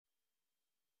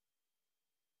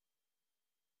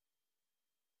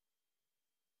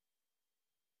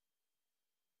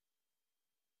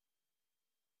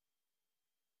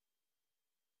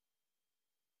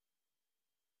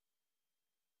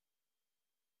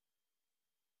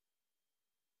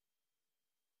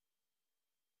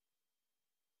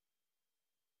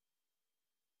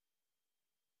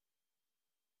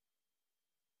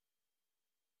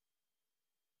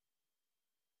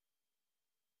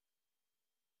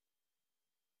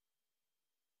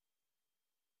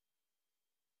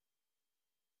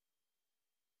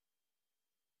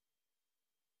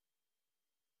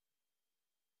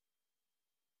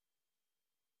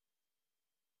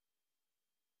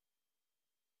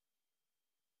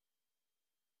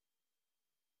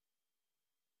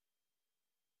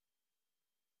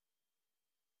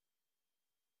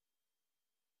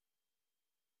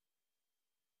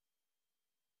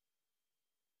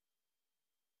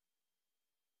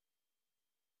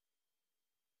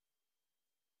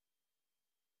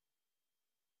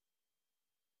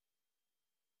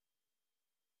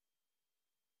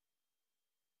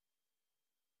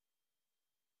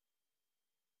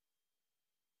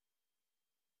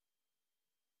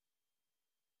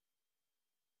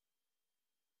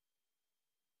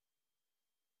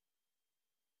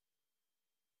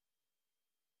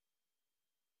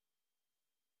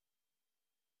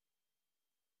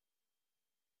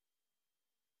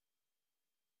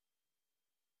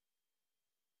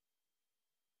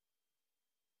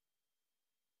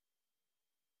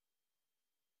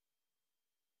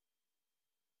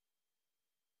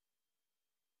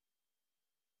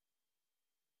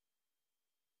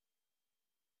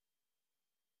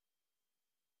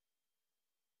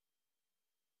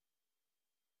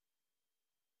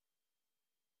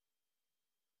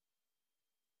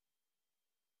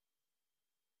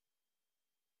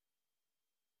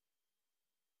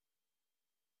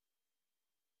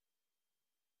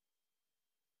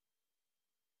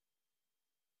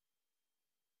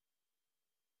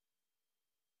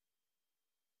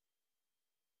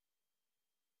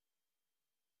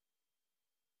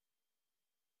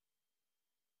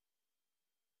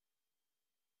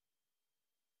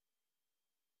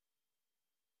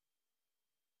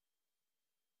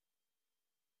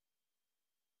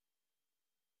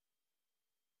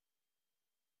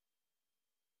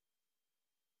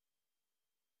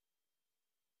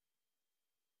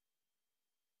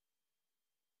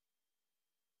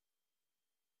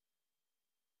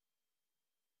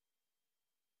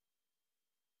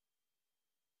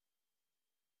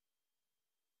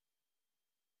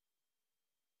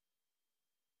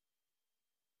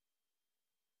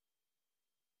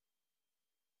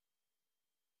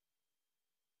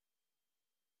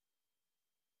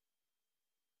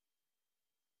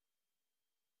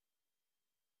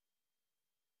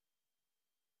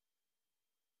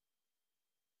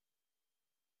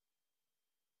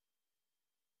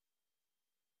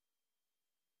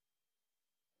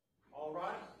All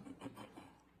rise. The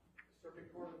Circuit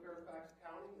Court of Fairfax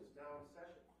County is now in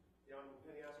session. The Honorable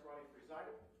Penny Ascarani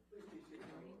presiding. Please be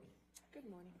seated. Good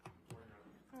morning.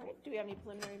 All right. Do we have any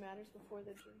preliminary matters before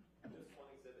the jury? Just one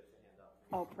exhibit to hand up.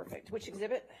 Oh, perfect. Which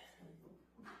exhibit?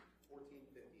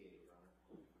 1458, Your Honor.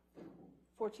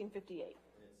 1458.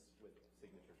 And it's with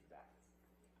signatures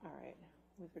redacted. All right.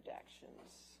 With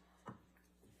redactions.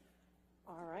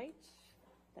 All right.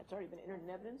 That's already been entered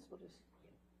in evidence. We'll just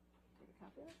take a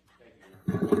copy of it.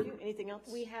 Thank you. Thank you. Anything else?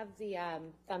 We have the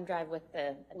thumb drive with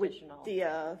the additional.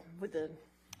 With the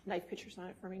knife pictures on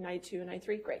it for me, 92 and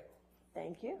 93. Great.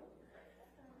 Thank you.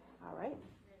 All right.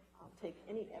 I'll take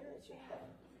any evidence you have.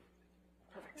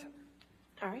 Perfect.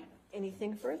 All right.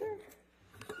 Anything further?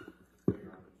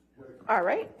 All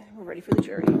right. We're ready for the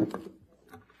jury.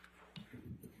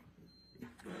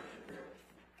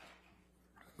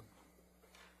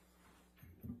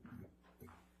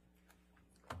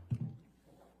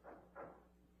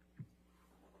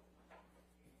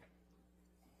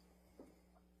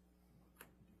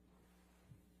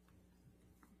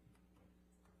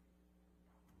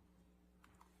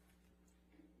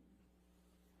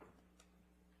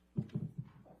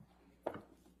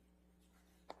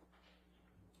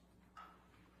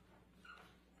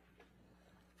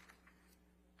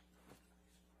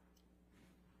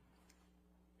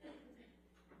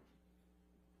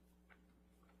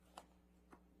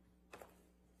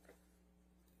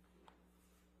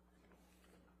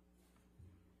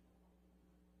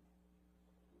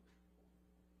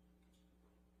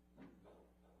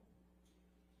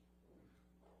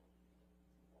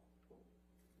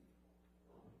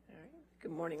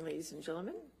 Good morning, ladies and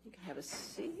gentlemen. You can have a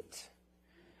seat.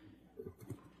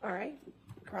 All right.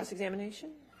 Cross-examination.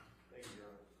 Thank you, Your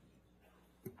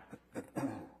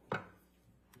Honor.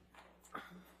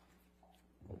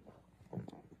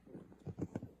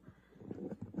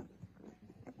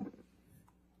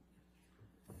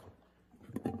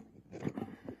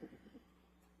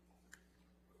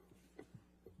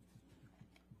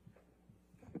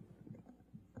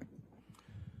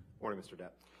 Morning, Mr.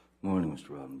 Depp. Morning,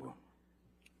 Mr. Rodenborn.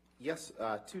 Yes,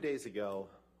 2 days ago,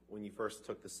 when you first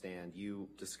took the stand, you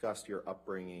discussed your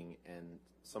upbringing and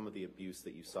some of the abuse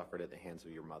that you suffered at the hands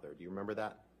of your mother. Do you remember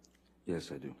that?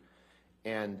 Yes, I do.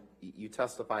 And you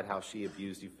testified how she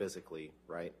abused you physically,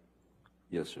 right?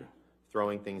 Yes, sir.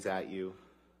 Throwing things at you,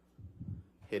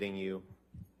 hitting you.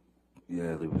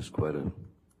 Yeah, there was quite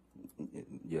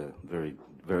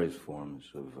various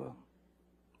forms of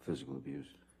physical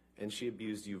abuse. And she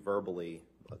abused you verbally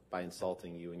by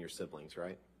insulting you and your siblings,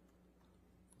 right?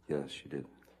 Yes, she did.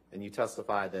 And you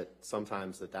testified that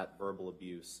sometimes that verbal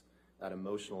abuse, that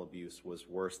emotional abuse was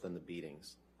worse than the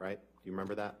beatings, right? Do you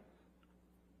remember that?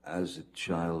 As a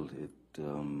child, it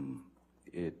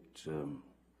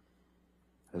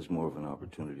has more of an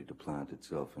opportunity to plant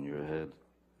itself in your head.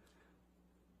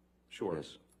 Sure.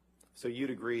 Yes. So you'd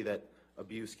agree that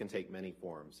abuse can take many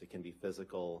forms. It can be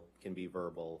physical, can be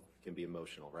verbal, can be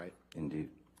emotional, right? Indeed.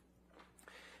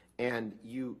 And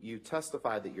you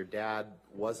testified that your dad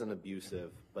wasn't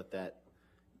abusive, but that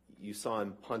you saw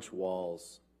him punch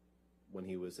walls when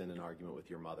he was in an argument with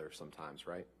your mother sometimes,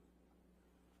 right?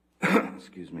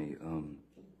 Excuse me.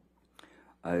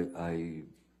 I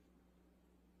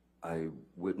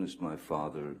witnessed my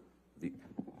father, the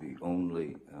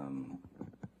only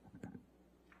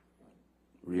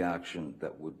reaction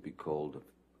that would be called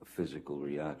a physical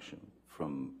reaction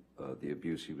from the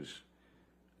abuse he was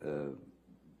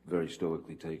very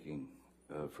stoically taking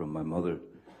from my mother.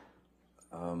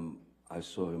 I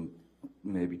saw him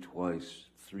maybe twice,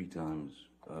 3 times,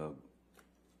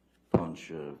 punch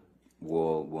a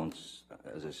wall. Once,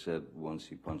 as I said, once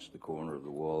he punched the corner of the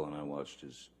wall and I watched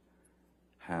his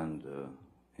hand,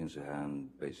 his hand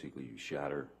basically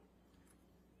shatter.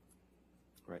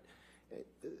 Right.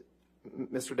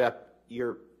 Mr. Depp,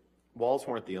 your walls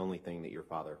weren't the only thing that your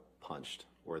father punched,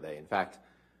 were they? In fact,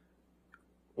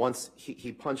 once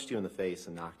he punched you in the face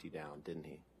and knocked you down, didn't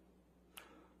he?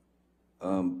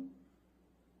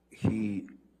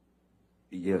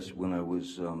 Yes, when I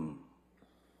was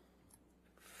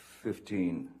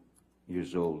 15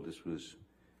 years old, this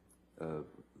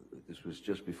was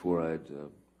just before I'd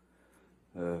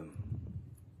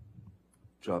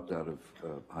dropped out of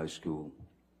high school.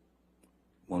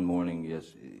 One morning,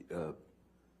 yes,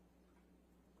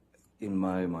 in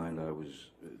my mind, I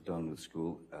was done with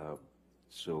school.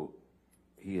 So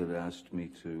he had asked me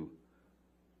to,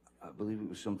 I believe it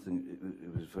was something,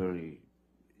 it was very,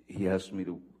 he asked me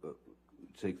to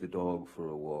take the dog for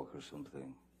a walk or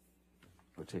something,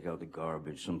 or take out the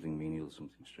garbage, something menial,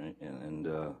 something strange. And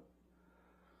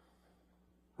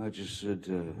I just said,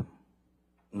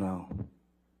 No.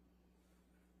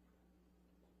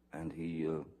 And he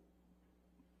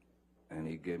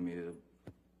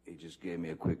just gave me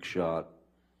a quick shot,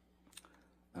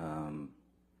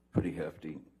 pretty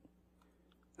hefty,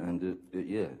 and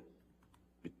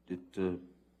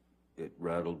it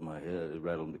rattled my head, it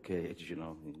rattled the cage, you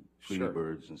know, Tweety Sure.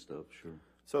 birds and stuff, sure.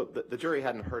 So the jury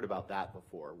hadn't heard about that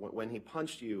before. When he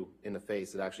punched you in the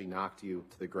face, it actually knocked you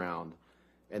to the ground.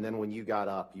 And then when you got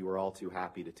up, you were all too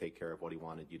happy to take care of what he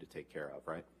wanted you to take care of,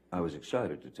 right? I was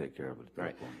excited to take care of it at that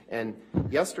Right. point. And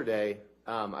yesterday,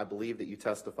 I believe that you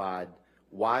testified,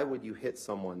 why would you hit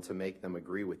someone to make them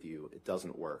agree with you? It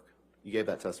doesn't work. You gave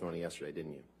that testimony yesterday,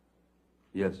 didn't you?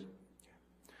 Yes.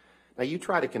 Now, you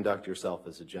try to conduct yourself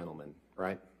as a gentleman,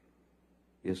 right?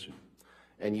 Yes, sir.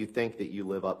 And you think that you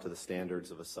live up to the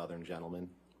standards of a Southern gentleman,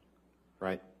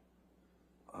 right?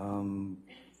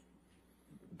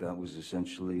 That was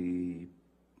essentially,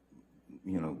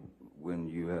 you know, when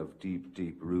you have deep,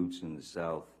 deep roots in the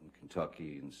South, in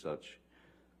Kentucky and such,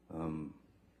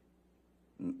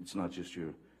 it's not just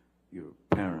your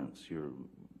parents, your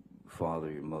father,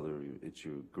 your mother, it's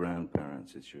your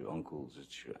grandparents, it's your uncles,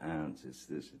 it's your aunts, it's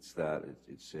this, it's that.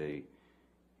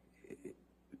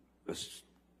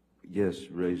 Yes,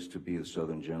 raised to be a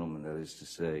Southern gentleman, that is to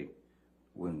say,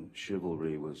 when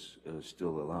chivalry was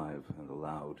still alive and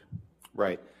allowed.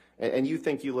 Right. And you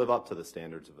think you live up to the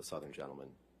standards of a Southern gentleman,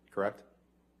 correct?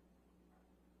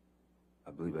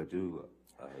 I believe I do.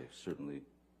 I certainly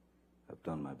have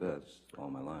done my best all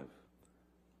my life.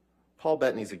 Paul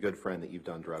Bettany's a good friend that you've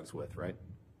done drugs with, right?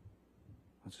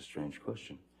 That's a strange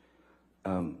question.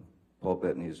 Paul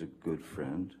Bettany is a good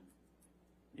friend.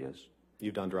 Yes.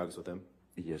 You've done drugs with him.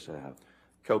 Yes, I have.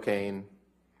 Cocaine,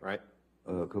 right?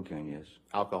 Cocaine, yes.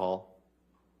 Alcohol,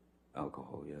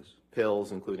 Alcohol, yes.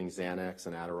 pills, including Xanax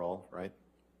and Adderall, right?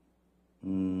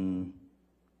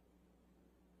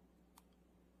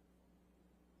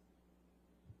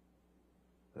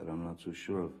 That I'm not so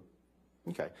sure of.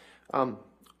 Okay.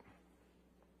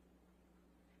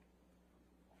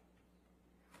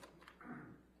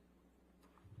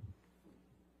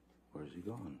 Where's he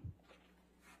gone?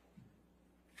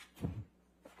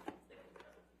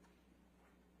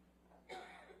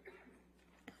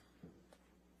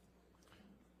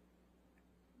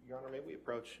 Your Honor, may we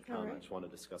approach? All right. I just want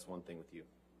to discuss one thing with you,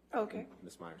 Okay.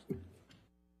 Ms. Myers.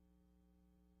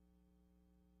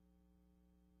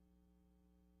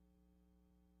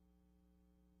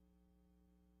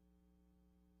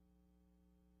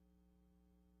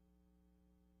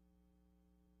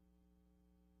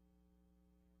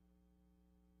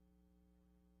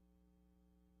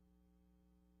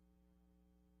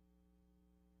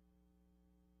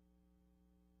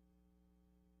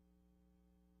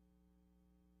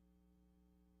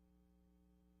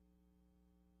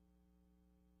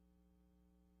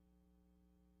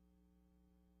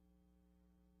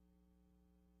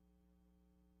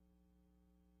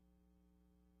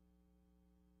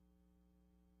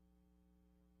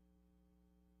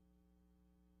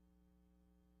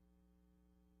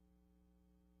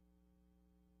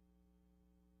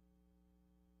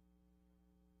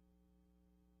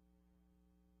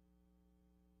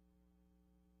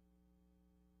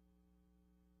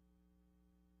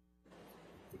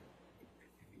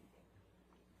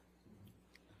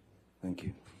 Thank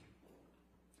you.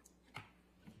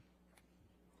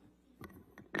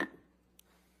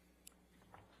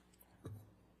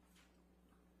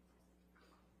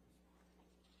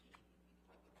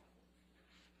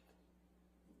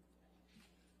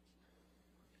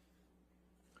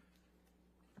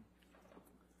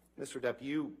 Mr. Depp,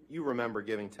 you remember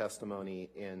giving testimony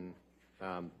in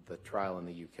the trial in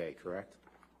the UK, correct?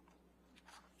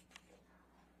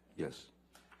 Yes.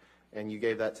 And you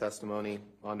gave that testimony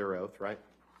under oath, right?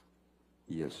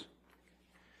 Yes.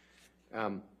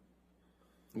 You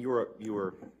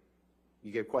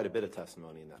gave quite a bit of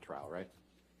testimony in that trial, right?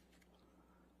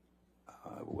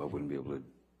 I wouldn't be able to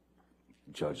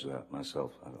judge that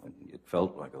myself. It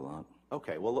felt like a lot.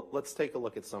 Okay, well, let's take a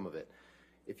look at some of it.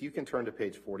 If you can turn to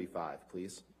page 45,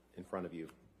 please, in front of you.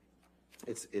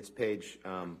 It's page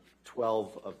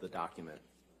 12 of the document.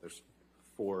 There's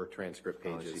 4 transcript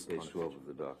I pages. see page 12 of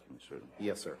the document, certainly.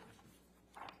 Yes, sir.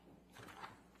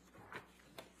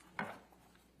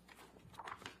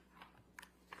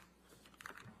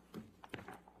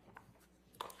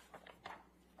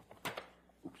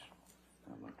 Oops.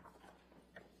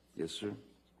 Yes, sir.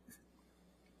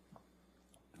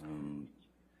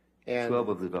 And 12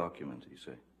 of the document, you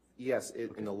say? yes,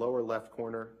 in the lower left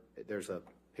corner, there's a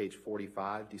page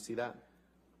 45. Do you see that?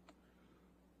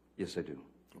 Yes, I do.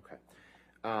 Okay.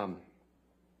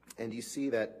 And you see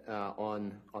that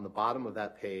on the bottom of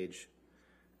that page,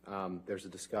 there's a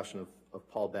discussion of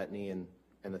Paul Bettany and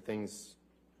the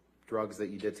drugs that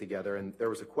you did together. And there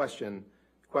was a question.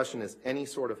 The question is, any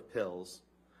sort of pills?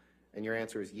 And your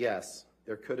answer is yes.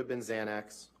 There could have been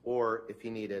Xanax, or if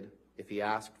he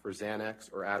asked for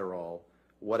Xanax or Adderall,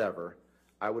 whatever,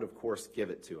 I would, of course, give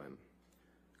it to him.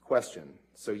 Question.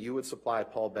 So you would supply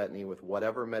Paul Bettany with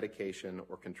whatever medication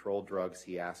or controlled drugs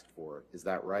he asked for. Is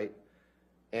that right?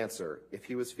 Answer. If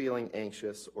he was feeling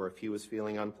anxious or if he was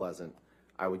feeling unpleasant,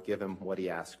 I would give him what he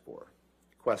asked for.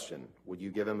 Question. Would you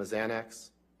give him a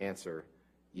Xanax? Answer.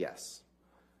 Yes.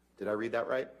 Did I read that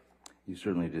right? You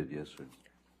certainly did, yes, sir.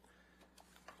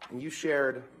 And you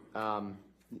shared,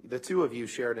 the two of you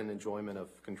shared an enjoyment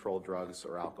of controlled drugs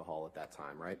or alcohol at that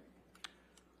time, right?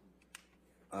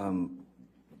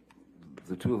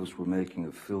 The two of us were making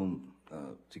a film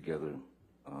together.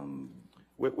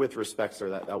 With respect, sir,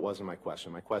 that wasn't my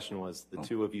question. My question was the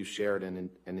two of you shared an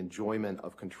enjoyment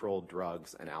of controlled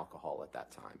drugs and alcohol at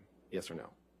that time. Yes or no?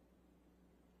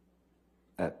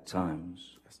 At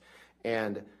times. Yes.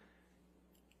 And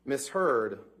Ms.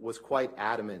 Hurd was quite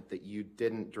adamant that you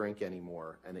didn't drink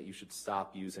anymore and that you should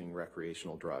stop using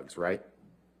recreational drugs, right?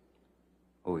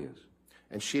 Oh, yes.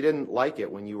 And she didn't like it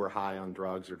when you were high on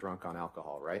drugs or drunk on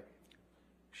alcohol, right?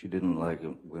 She didn't like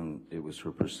it when it was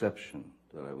her perception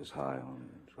that I was high on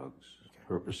drugs. Okay.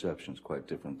 Her perception is quite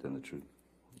different than the truth.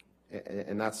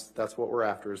 And that's what we're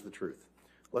after, is the truth.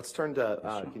 Let's turn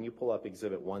to, can you pull up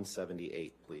Exhibit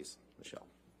 178, please, Michelle?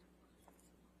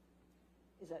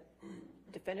 Is that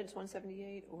Defendant's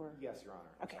 178 or? Yes, Your Honor.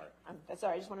 Okay, that's all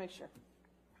right, I just want to make sure.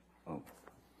 Oh.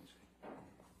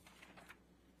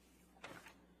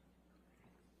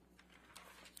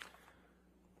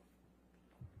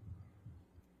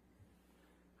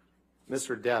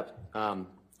 Mr. Depp.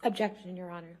 Objection, Your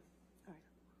Honor. All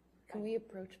right. Can we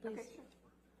approach, please? Okay, sure.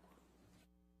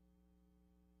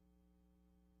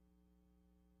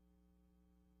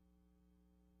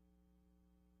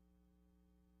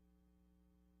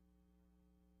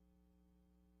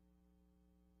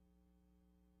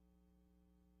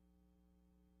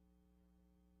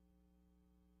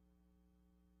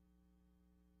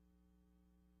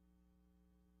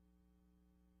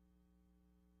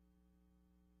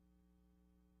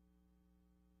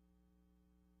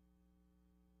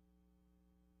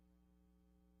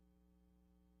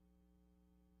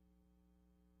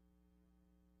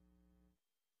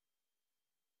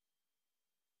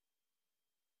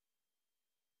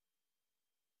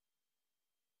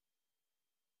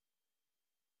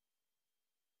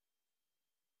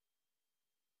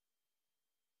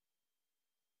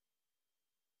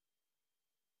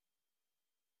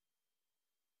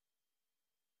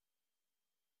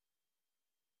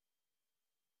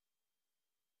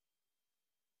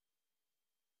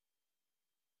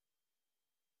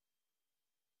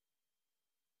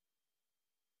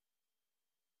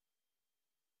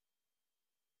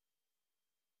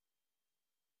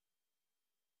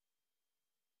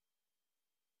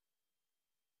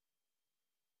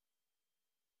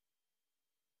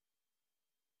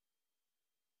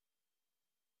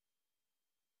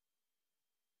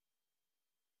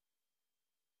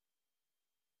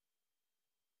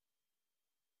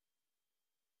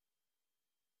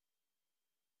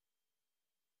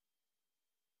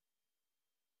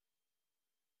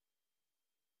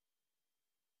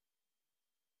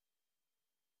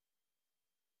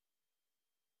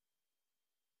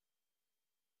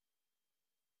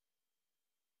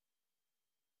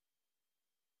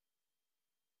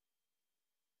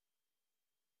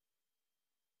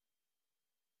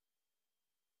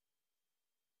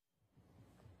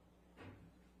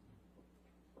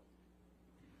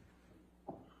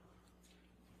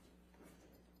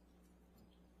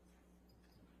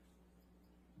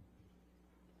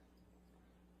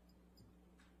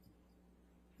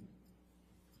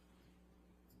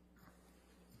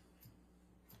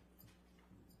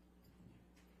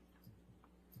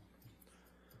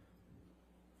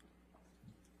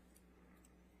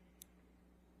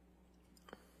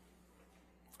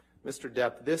 Mr.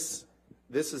 Depp, this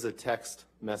is a text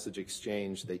message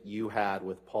exchange that you had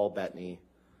with Paul Bettany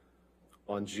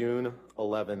on June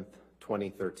 11th,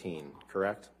 2013,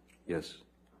 correct? Yes,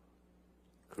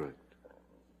 correct.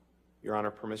 Your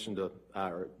Honor, permission to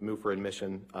move for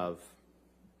admission of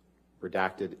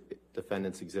redacted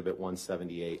Defendant's Exhibit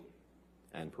 178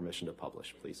 and permission to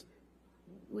publish, please.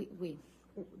 We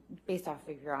based off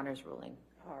of Your Honor's ruling.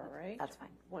 All right. That's fine.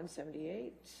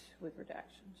 178 with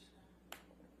redactions.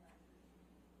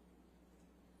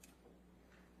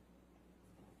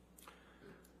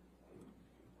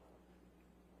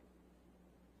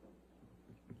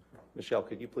 Michelle,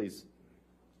 could you please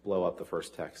blow up the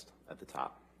first text at the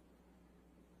top?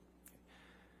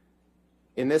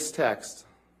 In this text,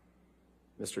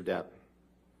 Mr. Depp,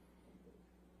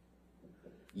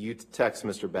 you text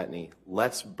Mr. Bettany,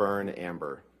 "Let's burn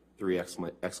Amber," 3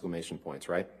 exclamation points,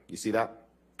 right? You see that?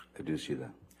 I do see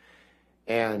that.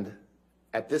 And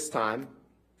at this time,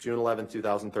 June 11,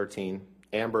 2013,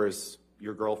 Amber is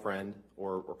your girlfriend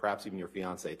or perhaps even your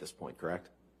fiance at this point, correct?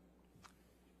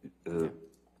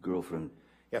 Girlfriend,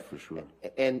 Yeah, for sure.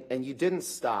 And you didn't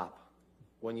stop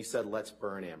when you said, "Let's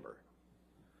burn Amber."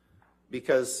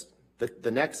 Because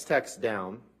the next text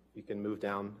down, you can move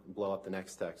down and blow up the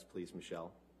next text, please,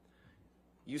 Michelle.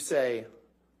 You say,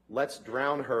 "Let's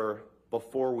drown her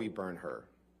before we burn her,"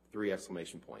 3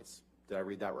 exclamation points. Did I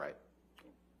read that right?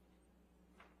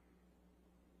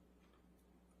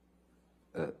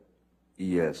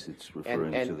 Yes, it's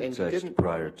referring And to the you text didn't-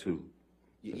 prior to.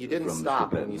 You didn't from Mr.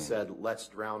 stop when Bettany. you said, "Let's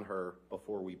drown her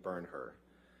before we burn her."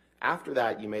 After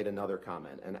that, you made another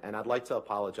comment, and I'd like to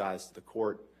apologize to the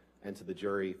court and to the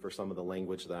jury for some of the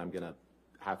language that I'm going to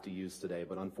have to use today,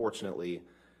 but unfortunately,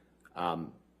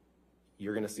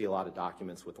 you're going to see a lot of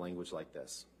documents with language like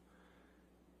this.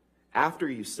 After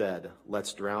you said,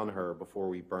 "Let's drown her before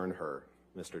we burn her,"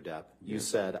 Mr. Depp, you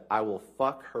said, "I will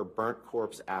fuck her burnt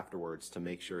corpse afterwards to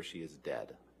make sure she is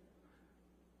dead."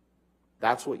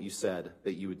 That's what you said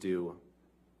that you would do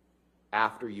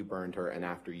after you burned her and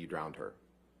after you drowned her.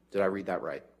 Did I read that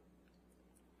right?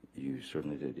 You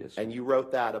certainly did, yes. And you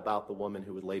wrote that about the woman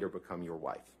who would later become your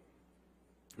wife.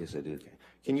 Yes, I did.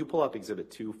 Can you pull up Exhibit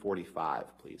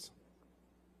 245, please?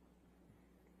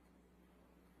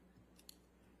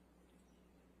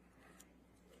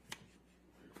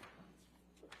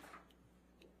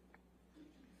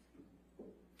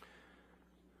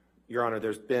 Your Honor,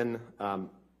 there's been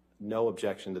no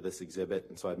objection to this exhibit,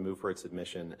 and so I'd move for its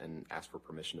admission and ask for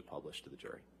permission to publish to the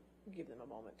jury. Give them a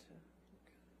moment to.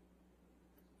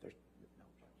 There's no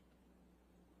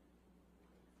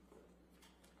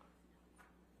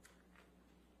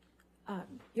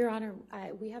objection. Your Honor,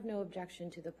 we have no objection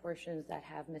to the portions that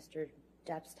have Mr.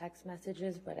 Depp's text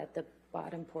messages, but at the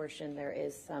bottom portion, there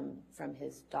is some from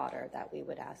his daughter that we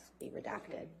would ask be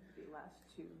redacted. The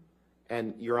last 2.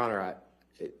 And, Your Honor,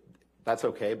 that's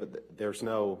okay, but there was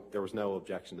no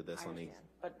objection to this I on the understand,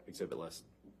 but- exhibit list.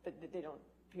 But they don't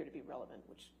appear to be relevant,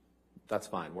 which, That's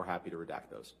fine. We're happy to redact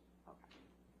those. okay.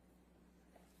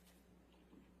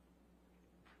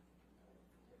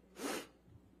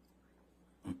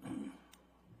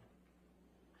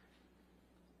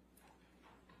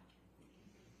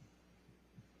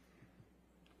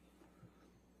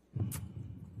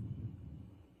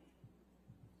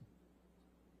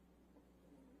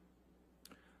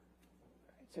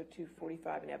 So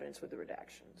 245 in evidence with the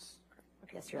redactions.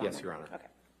 Okay. Yes, Your Honor. Yes, Your Honor. Okay.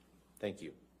 Thank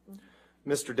you.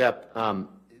 Mr. Depp,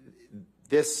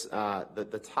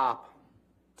 the top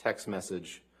text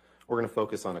message, we're going to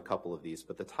focus on a couple of these,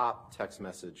 but the top text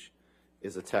message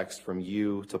is a text from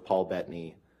you to Paul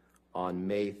Bettany on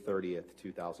May 30th,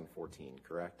 2014,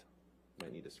 correct? You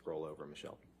might need to scroll over,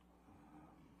 Michelle.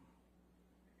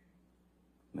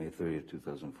 May 30th,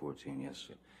 2014, yes.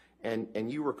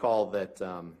 And you recall that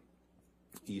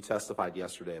you testified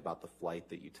yesterday about the flight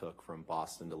that you took from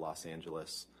Boston to Los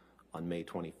Angeles on May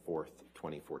 24th,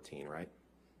 2014, right?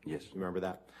 Yes. You remember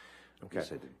that? Okay.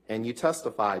 Yes, I do. And you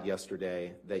testified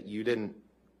yesterday that you didn't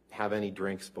have any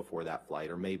drinks before that flight,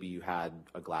 or maybe you had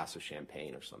a glass of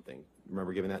champagne or something.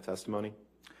 Remember giving that testimony?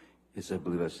 Yes, I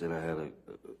believe I said I had a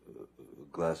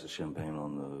glass of champagne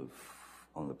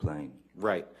on the plane.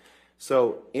 Right.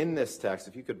 So in this text,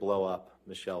 if you could blow up,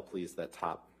 Michelle, please, that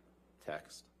top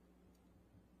text.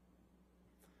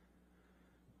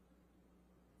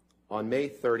 On May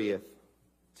 30th,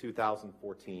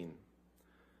 2014,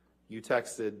 you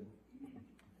texted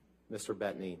Mr.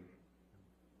 Bettany,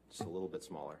 just a little bit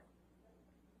smaller.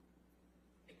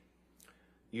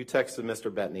 You texted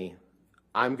Mr. Bettany,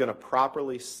 "I'm going to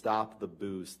properly stop the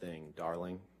booze thing,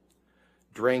 darling.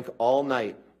 Drank all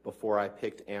night before I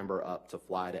picked Amber up to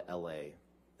fly to LA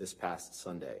this past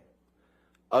Sunday.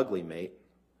 Ugly, mate.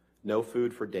 No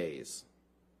food for days.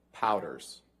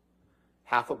 Powders.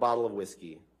 Half a bottle of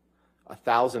whiskey.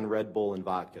 1,000 Red Bull and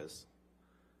vodkas.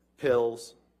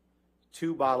 Pills.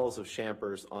 2 bottles of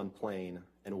champers on plane.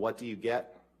 And what do you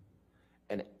get?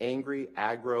 An angry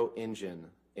aggro engine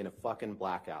in a fucking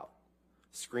blackout,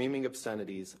 screaming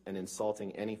obscenities and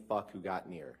insulting any fuck who got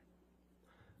near.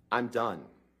 I'm done.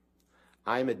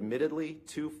 I'm admittedly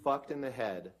too fucked in the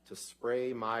head to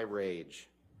spray my rage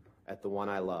at the one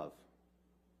I love."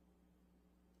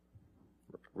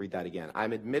 Read that again.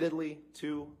 I'm admittedly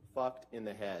too fucked in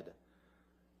the head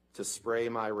to spray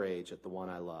my rage at the one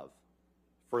I love,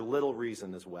 for little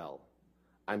reason as well.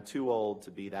 I'm too old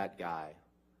to be that guy,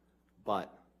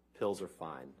 but pills are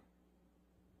fine.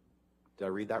 Did I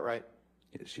read that right?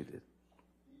 Yes, you did.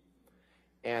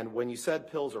 And when you said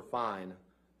pills are fine,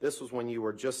 this was when you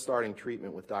were just starting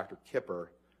treatment with Dr.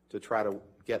 Kipper to try to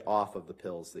get off of the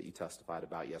pills that you testified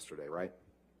about yesterday, right?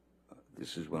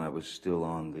 This is when I was still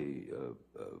on the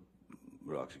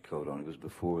roxicodone. It was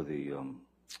before the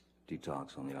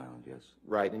detox on the island, yes.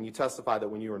 Right, and you testified that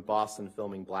when you were in Boston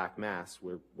filming Black Mass,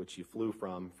 which you flew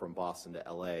from Boston to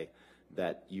LA,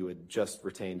 that you had just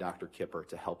retained Dr. Kipper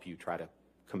to help you try to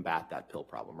combat that pill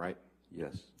problem, right?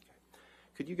 Yes.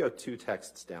 Could you go 2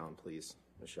 texts down, please,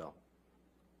 Michelle?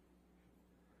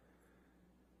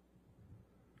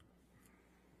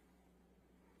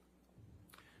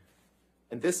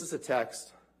 And this is a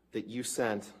text that you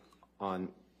sent on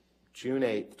June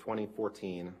 8th,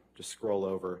 2014. Just scroll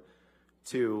over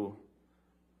to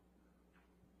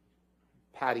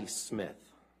Patty Smith.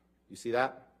 You see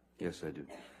that? Yes, I do.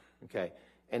 Okay.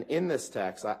 And in this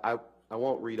text, I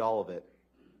won't read all of it,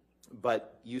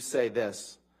 but you say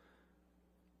this.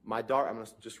 I'm going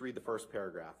to just read the first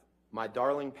paragraph. My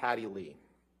darling Patty Lee,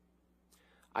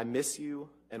 I miss you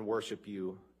and worship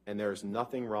you, and there is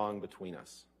nothing wrong between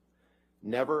us.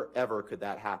 Never, ever could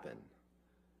that happen.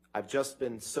 I've just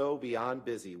been so beyond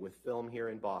busy with film here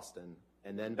in Boston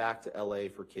and then back to LA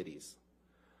for kiddies.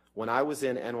 When I was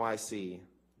in NYC,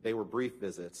 they were brief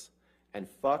visits and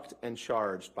fucked and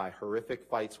charged by horrific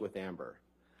fights with Amber.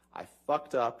 I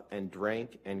fucked up and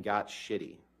drank and got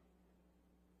shitty.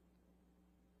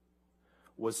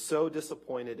 Was so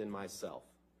disappointed in myself.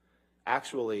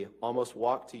 Actually, almost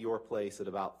walked to your place at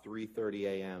about 3:30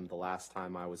 a.m. the last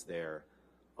time I was there,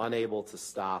 unable to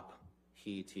stop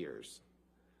tears.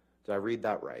 Did I read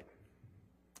that right?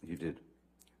 You did.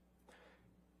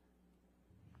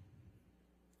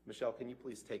 Michelle, can you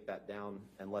please take that down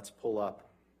and let's pull up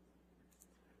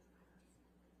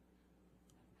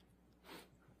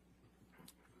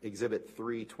Exhibit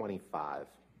 325,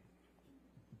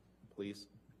 please.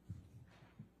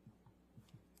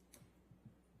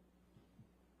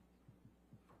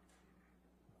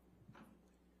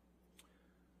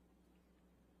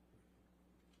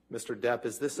 Mr. Depp,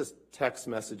 is this a text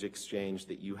message exchange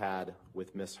that you had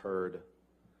with Ms. Heard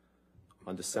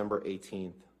on December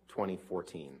 18th,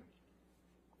 2014?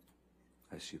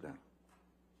 I see that.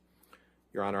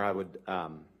 Your Honor, I would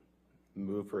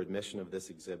move for admission of this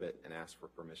exhibit and ask for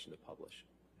permission to publish.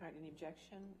 All right, any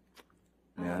objection?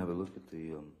 May I have a look at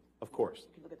the... Of course.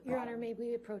 You can look at the Your bottom. Honor, may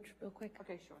we approach real quick?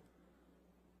 Okay, sure.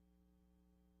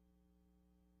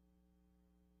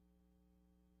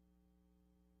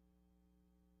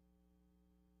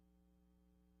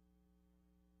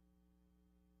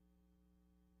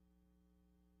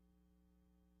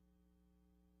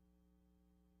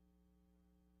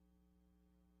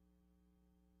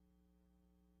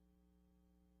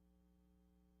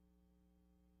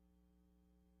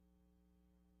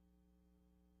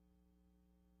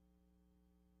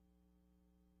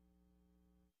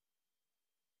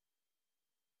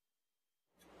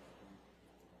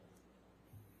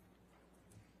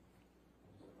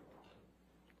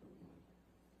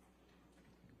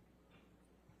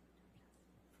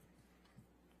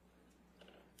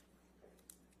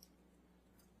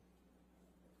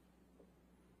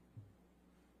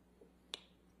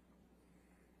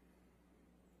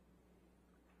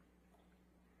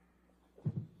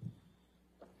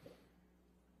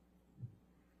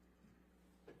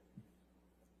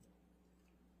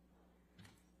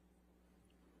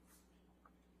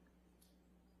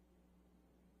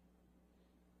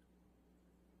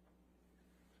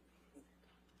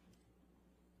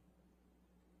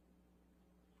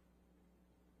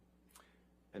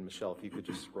 And Michelle, if you could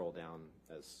just scroll down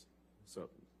so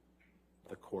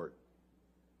the court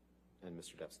and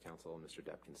Mr. Depp's counsel and Mr.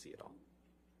 Depp can see it all.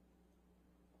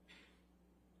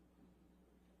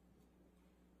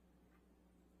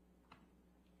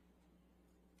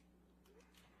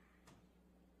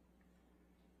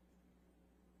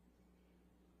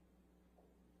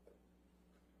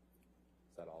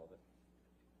 Is that all of it?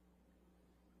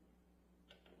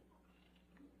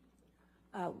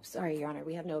 Sorry, Your Honor,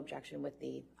 we have no objection with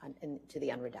to the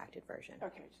unredacted version.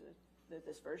 Okay, so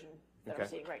this version that I'm Okay.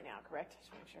 seeing right now, correct?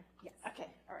 Just to make sure. Yes. Okay,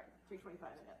 all right, 325,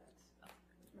 I got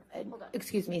that. Hold on.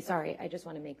 Excuse me, sorry, I just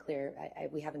want to make clear,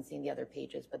 we haven't seen the other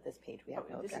pages, but this page we have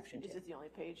no objection to. This is the only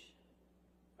page?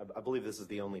 I believe this is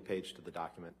the only page to the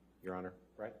document, Your Honor,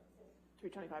 right?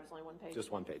 325 is only one page?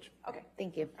 Just one page. Okay.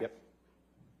 Thank you. Yep.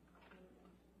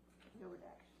 No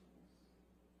redactions,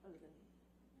 other than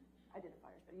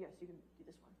identifiers, but yes, you can do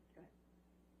this one. Go ahead.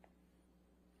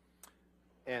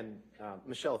 And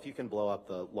Michelle, if you can blow up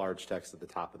the large text at the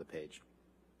top of the page.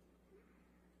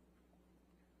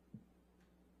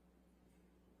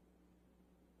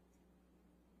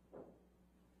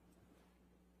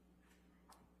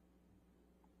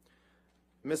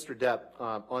 Mr. Depp,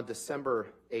 on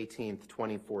December 18th,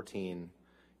 2014,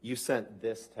 you sent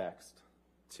this text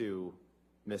to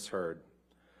Ms. Heard,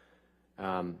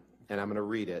 and I'm going to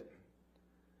read it.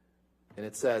 And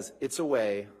it says, "It's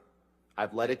away.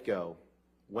 I've let it go.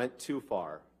 Went too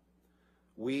far.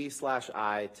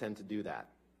 We/I tend to do that.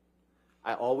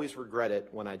 I always regret it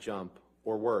when I jump,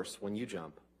 or worse, when you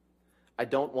jump. I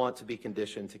don't want to be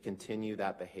conditioned to continue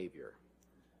that behavior.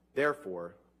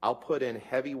 Therefore, I'll put in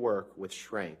heavy work with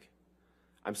Shrank.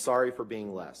 I'm sorry for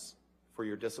being less, for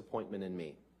your disappointment in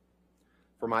me,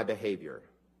 for my behavior.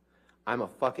 I'm a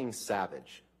fucking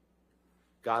savage.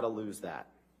 Gotta lose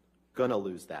that. Gonna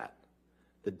lose that.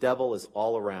 The devil is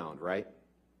all around, right?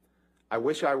 I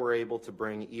wish I were able to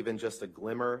bring even just a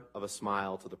glimmer of a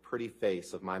smile to the pretty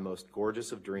face of my most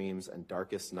gorgeous of dreams and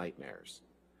darkest nightmares.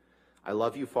 I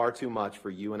love you far too much for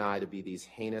you and I to be these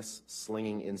heinous,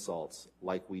 slinging insults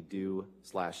like we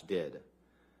do/did.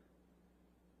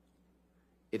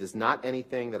 It is not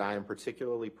anything that I am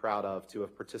particularly proud of to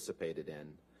have participated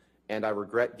in, and I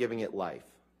regret giving it life,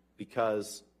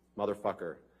 because,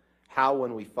 motherfucker, how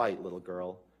when we fight, little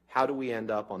girl, how do we end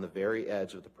up on the very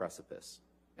edge of the precipice?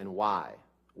 And why?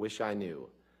 Wish I knew.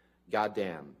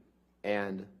 Goddamn.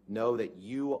 And know that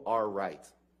you are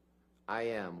right. I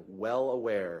am well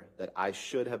aware that I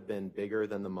should have been bigger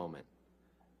than the moment,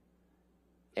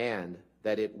 and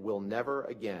that it will never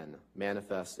again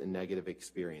manifest in negative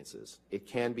experiences. It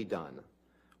can be done.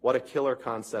 What a killer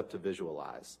concept to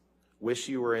visualize. Wish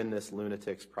you were in this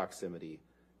lunatic's proximity.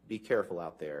 Be careful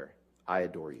out there. I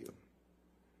adore you."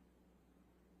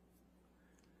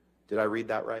 Did I read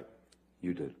that right?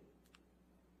 You did.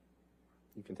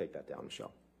 You can take that down,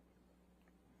 Michelle.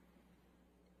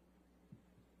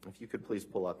 If you could please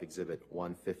pull up Exhibit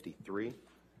 153.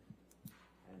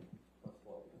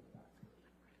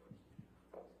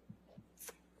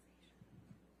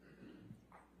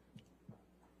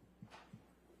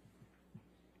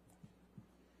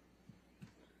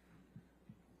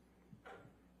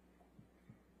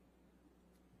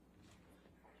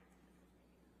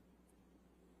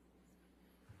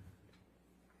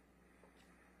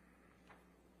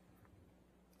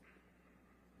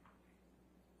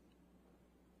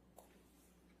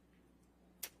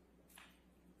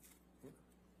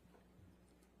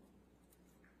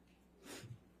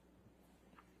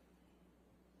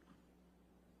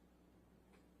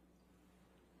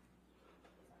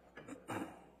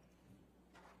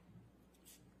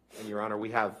 And Your Honor, we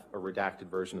have a redacted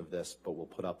version of this, but we'll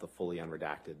put up the fully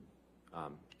unredacted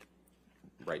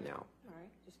right now. All right,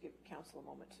 just give counsel a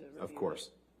moment to review. Of course.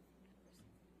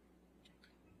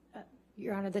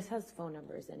 Your Honor, this has phone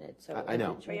numbers in it, so. I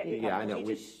know. Yeah, I know.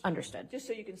 We just- Understood. Just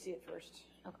so you can see it first.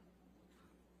 Okay.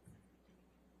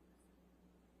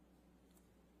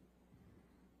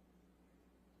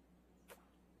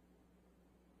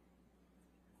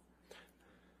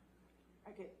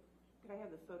 Okay, could I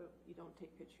have the photo? You don't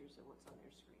take pictures of what's on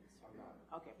their screens? I'm not.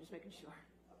 Okay, I'm just making sure.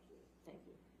 Thank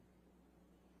you.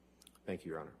 Thank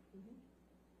you, Your Honor.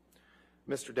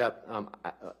 Mr. Depp,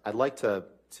 I'd like to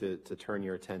turn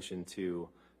your attention to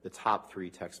the top 3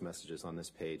 text messages on this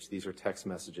page. These are text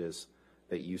messages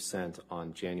that you sent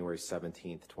on January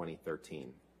 17th,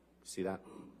 2013. See that?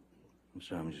 I'm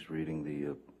sorry, I'm just reading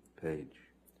the page.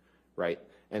 Right.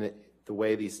 And the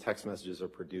way these text messages are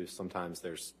produced, sometimes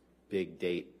there's big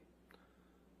date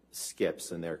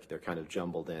skips and they're kind of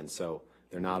jumbled in. So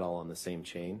they're not all on the same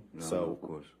chain. No, so of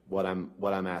course. what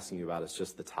I'm asking you about is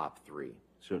just the top 3.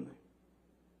 Certainly.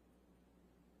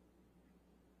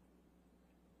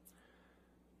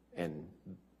 And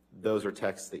those are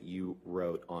texts that you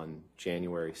wrote on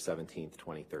January 17th,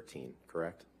 2013,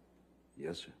 correct?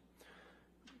 Yes, sir.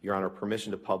 Your Honor,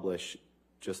 permission to publish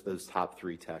just those top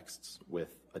 3 texts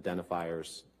with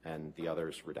identifiers and the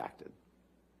others redacted,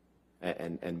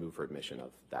 and move for admission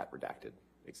of that redacted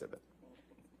exhibit.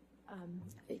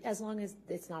 As long as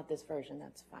it's not this version,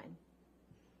 that's fine.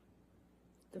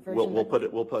 The version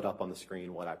We'll put up on the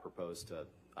screen what I propose to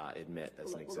admit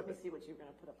as an Let me exhibit. see what you're going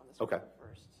to put up on the screen Okay.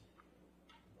 first.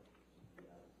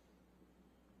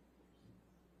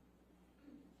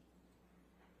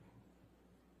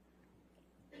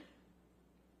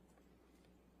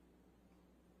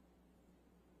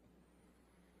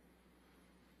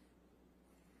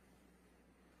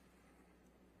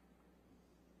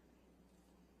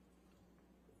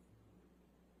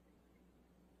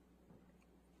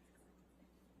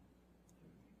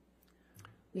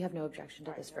 We have no objection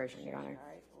to this version, Your Honor. All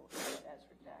right, we'll leave it as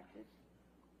redacted.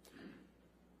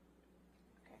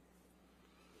 Okay.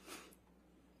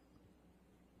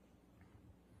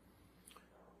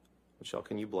 Michelle,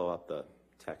 can you blow up the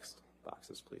text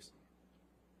boxes, please?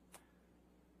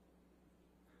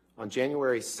 On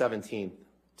January 17th,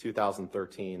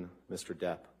 2013, Mr.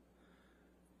 Depp,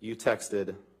 you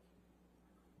texted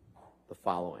the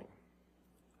following: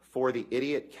 "For the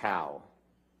idiot cow,"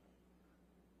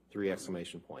 3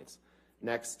 exclamation points.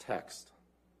 Next text: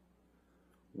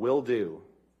 "Will do.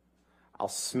 I'll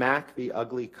smack the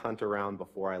ugly cunt around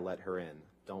before I let her in.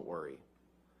 Don't worry."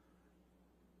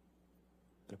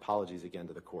 And apologies again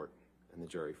to the court and the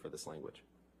jury for this language.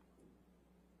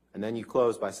 And then you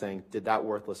close by saying, "Did that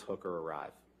worthless hooker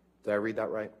arrive?" Did I read that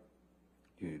right?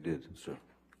 You did, sir.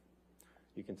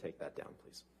 You can take that down,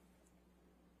 please.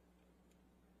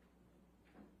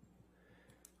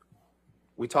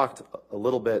 We talked a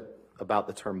little bit about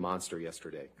the term monster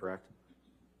yesterday, correct?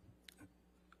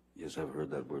 Yes, I've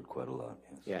heard that word quite a lot,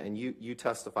 yes. Yeah, and you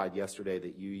testified yesterday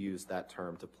that you used that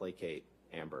term to placate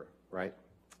Amber, right?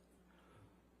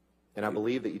 And I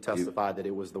believe that you testified that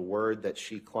it was the word that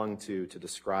she clung to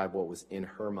describe what was in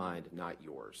her mind, not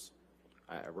yours.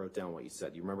 I wrote down what you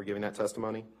said. You remember giving that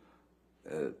testimony?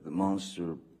 The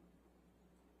monster,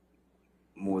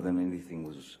 more than anything,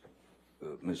 was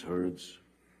Ms. Heard's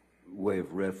way of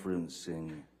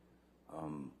referencing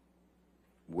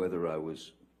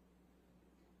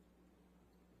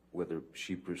whether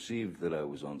she perceived that I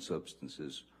was on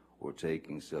substances or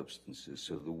taking substances.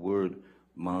 So the word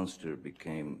monster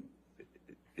became,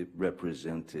 it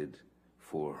represented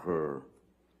for her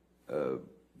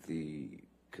the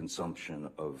consumption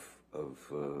of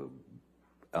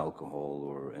alcohol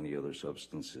or any other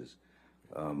substances,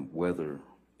 whether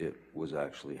it was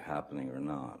actually happening or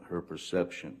not, her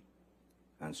perception.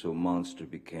 And so monster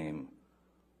became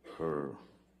her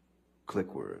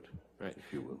click word, Right.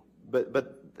 if you will.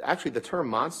 But actually the term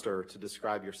monster to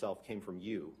describe yourself came from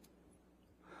you.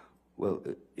 Well,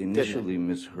 initially,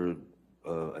 Ms. Heard,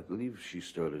 I believe she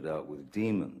started out with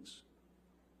demons.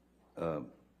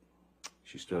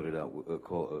 She started out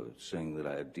saying that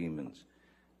I had demons.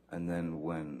 And then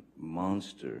when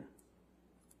monster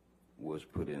was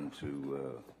put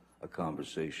into a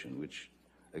conversation, which,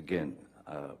 again,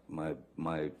 I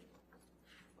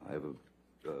have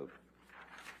a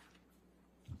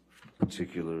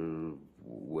particular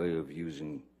way of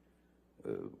using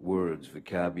words,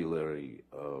 vocabulary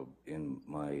in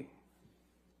my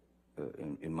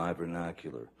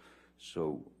vernacular.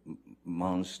 So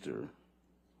monster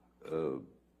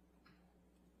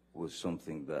was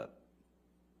something that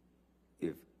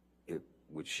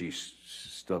which she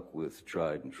stuck with,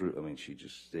 tried and true. I mean, she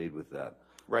just stayed with that.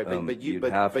 Right, but you'd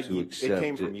have to accept it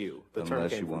came from you. The term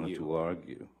unless came you from wanted you. to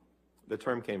argue. The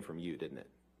term came from you, didn't it?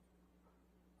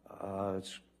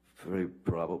 It's very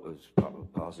probable. It's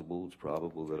possible. It's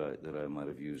probable that I might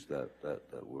have used that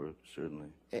word. Certainly.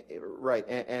 Right,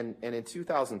 and in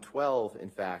 2012, in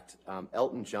fact,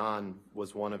 Elton John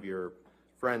was one of your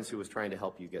friends who was trying to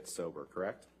help you get sober,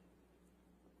 correct?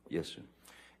 Yes, sir.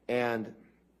 And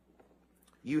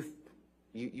you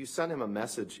sent him a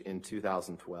message in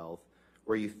 2012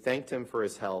 where you thanked him for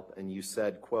his help, and you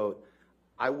said, quote,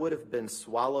 "I would have been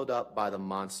swallowed up by the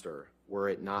monster were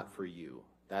it not for you.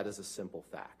 That is a simple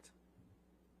fact."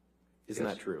 Isn't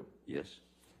Yes. that true? Yes.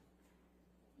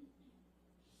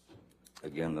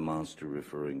 Again, the monster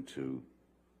referring to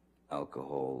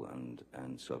alcohol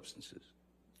and substances.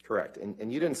 Correct.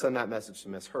 And you didn't send that message to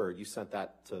Miss Heard. You sent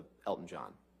that to Elton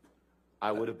John.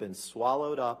 "I would have been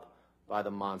swallowed up by the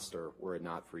monster were it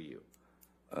not for you."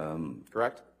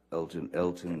 Correct? Elton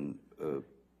Can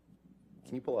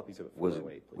you pull up Exhibit was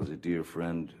 408, please? was a dear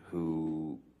friend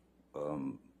who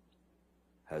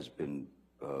has been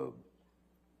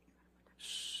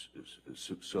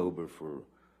sober for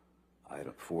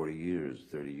 40 years,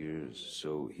 30 years.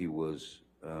 So he was.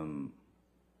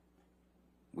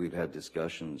 We'd had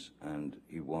discussions, and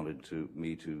he wanted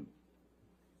me to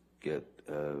get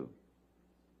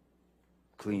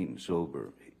clean,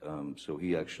 sober. So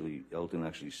Elton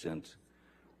actually sent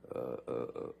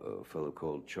a fellow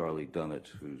called Charlie Dunnett,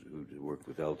 who worked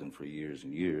with Elton for years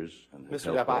and years. And has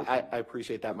Mr. helped Depp, Elton. I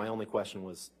appreciate that. My only question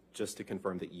was just to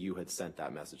confirm that you had sent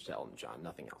that message to Elton John,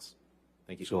 nothing else.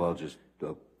 Thank you. So I'll just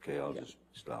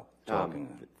stop talking.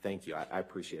 Thank you. I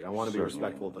appreciate it. I want to be Certainly,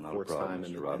 respectful of the not a court's problem, time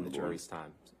and Mr. the Roddenberry. jury's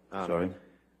time. Sorry?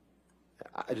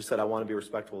 I just said I want to be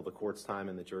respectful of the court's time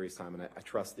and the jury's time, and I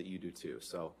trust that you do too.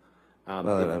 So,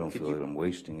 Well, I don't feel like I'm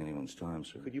wasting anyone's time,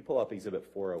 sir. could you pull up Exhibit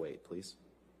 408, please?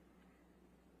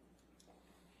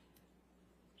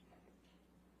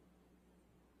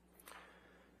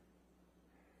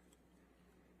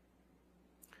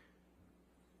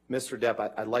 Mr.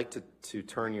 Depp, I'd like to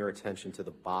turn your attention to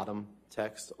the bottom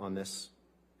text on this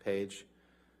page.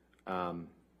 And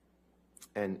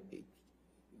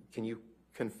can you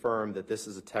confirm that this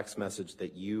is a text message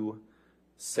that you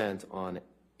sent on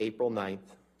April 9th,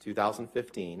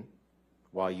 2015,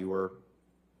 while you were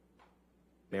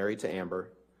married to Amber,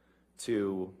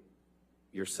 to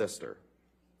your sister?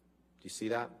 Do you see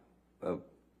that? The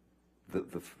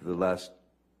last...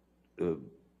 the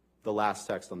last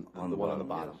text on the one on the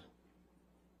bottom.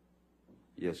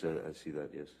 Yes, I see that,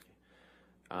 yes.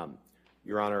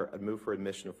 Your Honor, I'd move for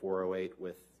admission of 408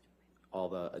 with all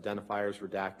the identifiers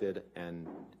redacted and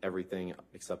everything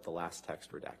except the last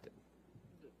text redacted.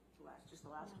 Just the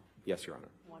last Yes, Your Honor.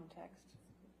 one text.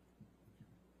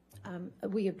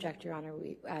 We object, Your Honor.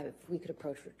 If we could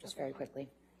approach it just very quickly.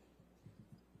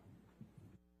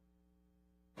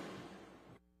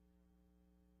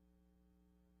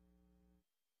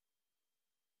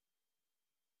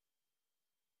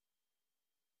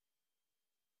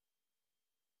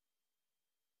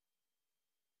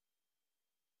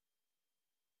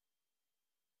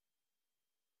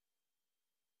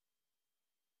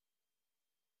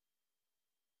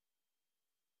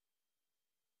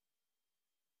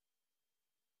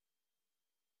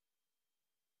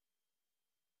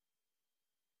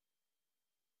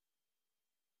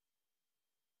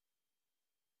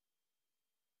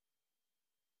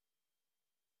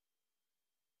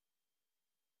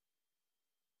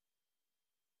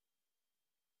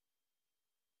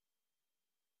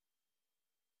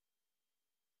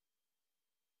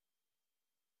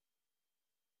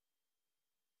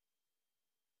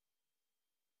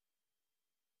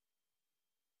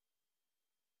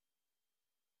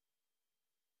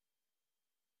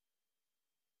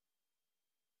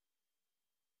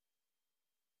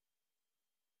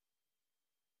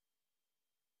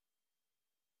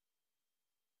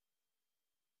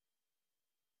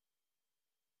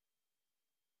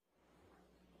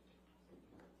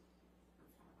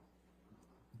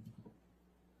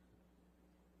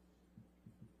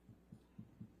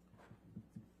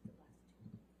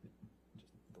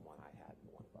 The one I had and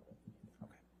the one above it.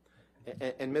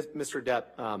 Okay. And Mr.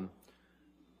 Depp,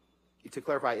 to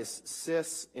clarify, is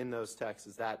sis in those texts,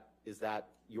 is that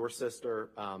your sister,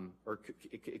 or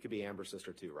it could be Amber's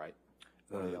sister too, right?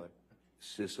 One or the other.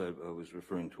 Sis, I was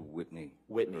referring to Whitney.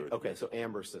 Whitney, okay, so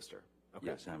Amber's sister. Okay.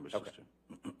 Yes, Amber's Okay. sister.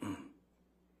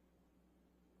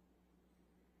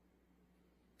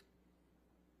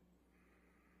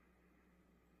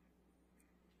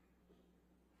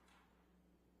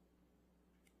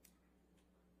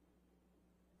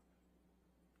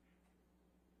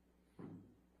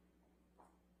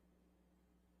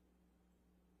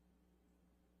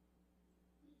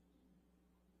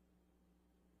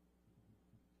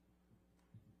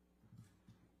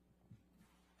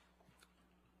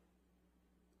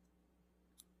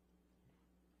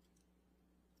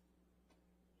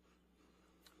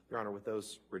 Your Honor, with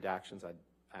those redactions, I'd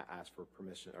ask for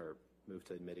permission or move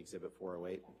to admit Exhibit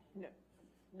 408.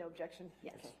 No objection?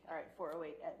 Yes. Okay. All right,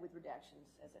 408 with redactions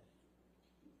as it.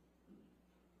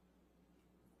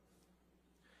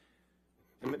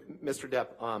 Mr. Depp,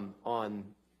 on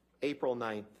April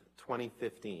 9th,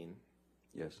 2015,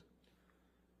 Yes.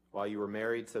 while you were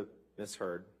married to Miss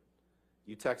Heard,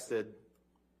 you texted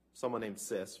someone named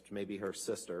Sis, which may be her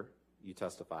sister, you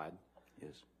testified.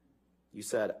 Yes. You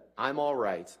said, "I'm all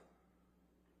right.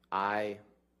 I ...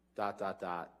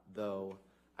 though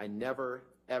I never,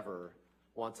 ever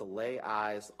want to lay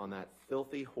eyes on that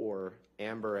filthy whore,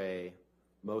 Amber A.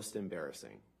 Most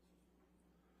embarrassing."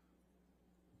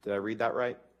 Did I read that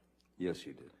right? Yes,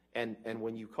 you did. And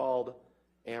when you called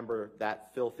Amber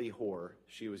that filthy whore,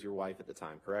 she was your wife at the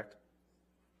time, correct?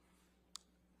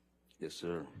 Yes,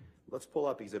 sir. Let's pull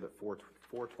up Exhibit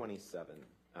 427,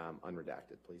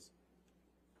 unredacted, please.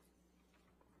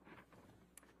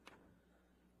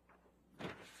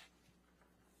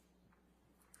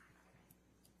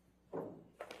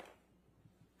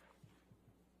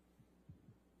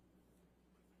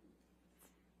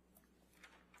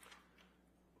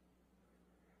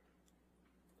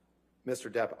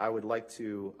 Mr. Depp, I'd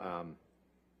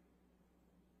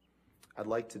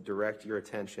like to direct your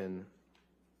attention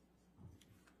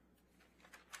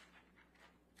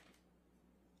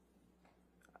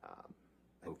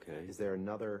Okay. Is there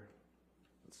another?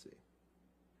 Let's see.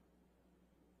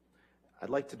 I'd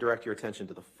like to direct your attention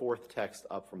to the fourth text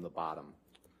up from the bottom.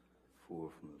 Four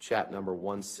from the... Chat number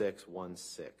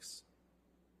 1616.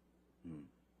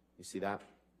 You see that?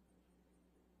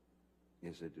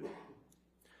 Yes, I do.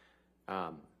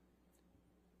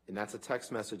 And that's a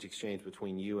text message exchange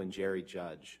between you and Jerry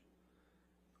Judge.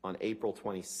 on April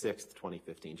 26th,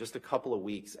 2015, just a couple of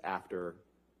weeks after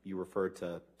you referred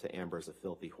to Amber as a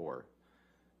filthy whore.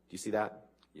 Do you see that?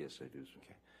 Yes, I do, sir.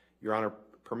 Okay. Your Honor,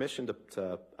 permission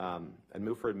and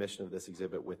move for admission of this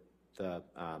exhibit with the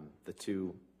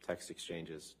two text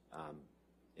exchanges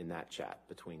in that chat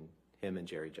between him and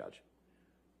Jerry Judge.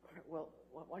 All right, well,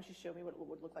 why don't you show me what it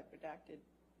would look like redacted?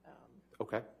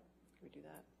 Okay. Can we do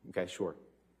that? Okay, sure.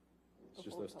 It's just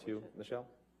Before we those publish two, it. Michelle?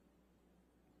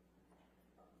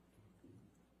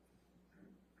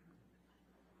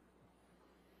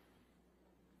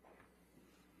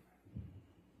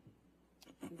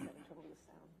 He's having trouble with the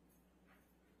sound.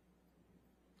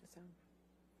 The sound.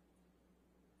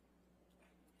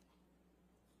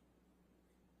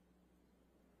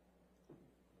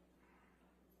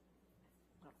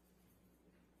 Oh.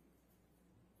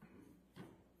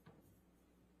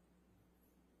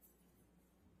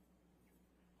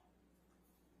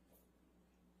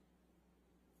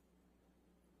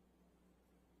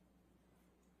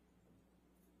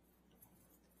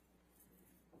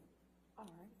 All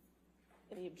right.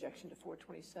 Any objection to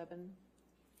 427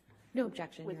 No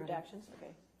objection, with Your Honor. redactions?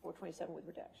 Okay, 427 with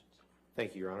redactions.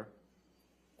 Thank you, Your Honor.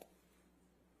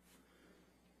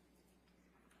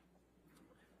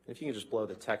 If you can just blow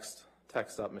the text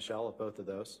up, Michelle, of both of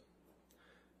those.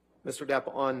 Mr.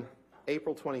 Depp, on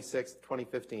April 26th,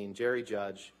 2015, Jerry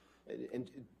Judge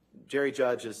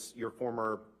is your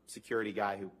former security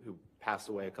guy who passed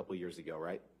away a couple years ago,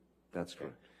 right? That's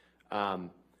correct.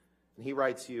 And he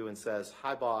writes you and says,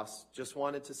 "Hi, boss. Just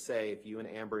wanted to say if you and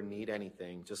Amber need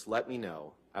anything, just let me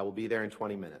know. I will be there in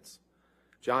 20 minutes.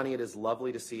 Johnny, it is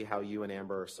lovely to see how you and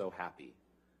Amber are so happy.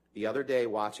 The other day,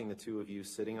 watching the two of you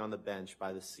sitting on the bench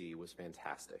by the sea was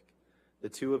fantastic. The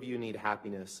two of you need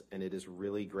happiness, and it is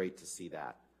really great to see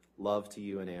that. Love to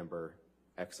you and Amber.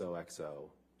 XOXO,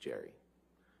 Jerry."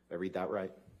 Did I read that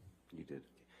right? You did.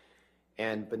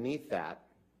 And beneath that,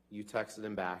 you texted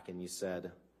him back and you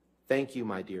said, "Thank you,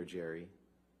 my dear Jerry.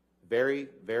 Very,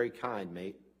 very kind,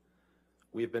 mate.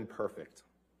 We have been perfect.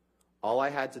 All I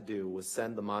had to do was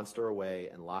send the monster away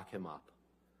and lock him up.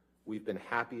 We've been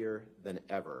happier than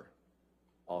ever."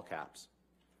 All caps.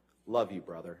 "Love you,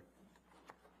 brother.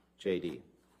 JD."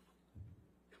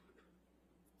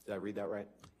 Did I read that right?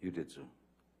 You did, sir.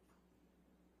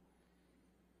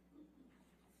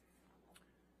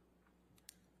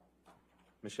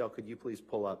 Michelle, could you please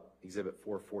pull up Exhibit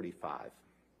 445,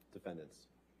 defendants?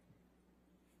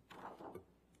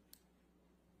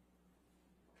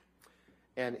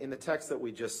 And in the text that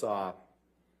we just saw,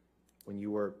 when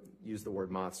you used the word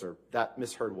monster, that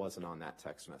Miss Heard wasn't on that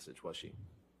text message, was she?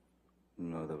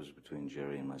 No, that was between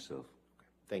Jerry and myself.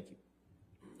 Thank you.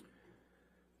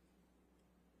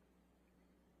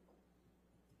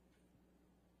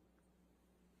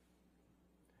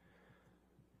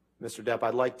 Mr. Depp,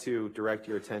 I'd like to direct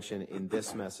your attention in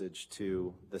this message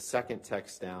to the second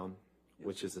text down,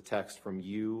 which is a text from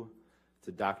you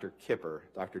to Dr. Kipper,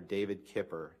 Dr. David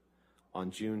Kipper, on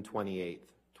June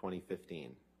 28th,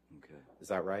 2015. Okay. Is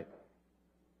that right?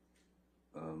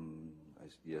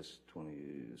 Yes,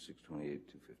 26, 28,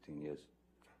 215, yes.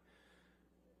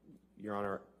 Your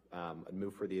Honor, I'd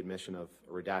move for the admission of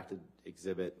a redacted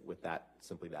exhibit with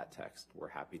simply that text. We're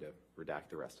happy to redact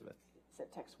the rest of it. Is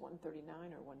that text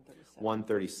 139 or 137?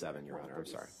 137, Your Honor, I'm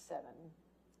sorry.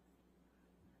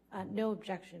 137. No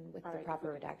objection with All the right,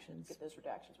 proper if we redactions. Get those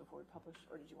redactions before we publish,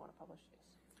 or did you want to publish this?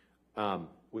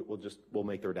 We'll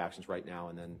make the redactions right now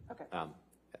and then Okay.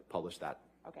 publish that.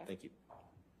 Okay. Thank you.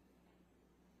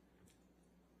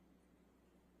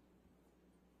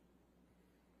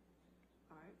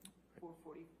 All right,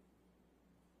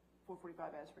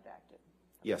 445 as redacted.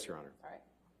 Yes, Your Honor. All right,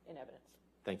 in evidence.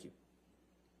 Thank you.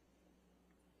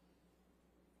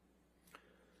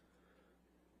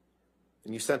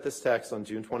 And you sent this text on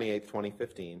June 28th,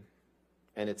 2015,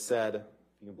 and it said,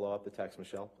 you can blow up the text,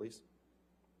 Michelle, please.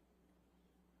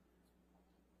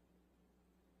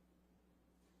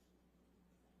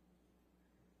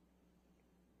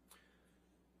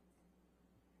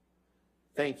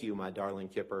 "Thank you, my darling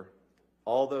Kipper.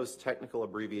 All those technical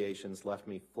abbreviations left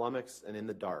me flummoxed and in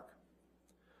the dark.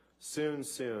 Soon,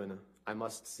 soon, I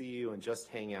must see you and just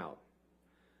hang out.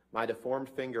 My deformed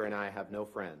finger and I have no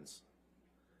friends.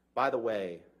 By the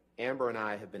way, Amber and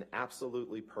I have been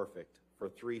absolutely perfect for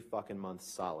 3 fucking months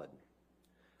solid.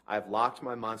 I've locked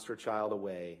my monster child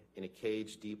away in a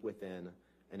cage deep within,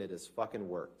 and it has fucking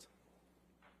worked.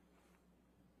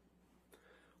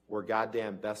 We're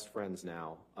goddamn best friends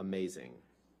now. Amazing.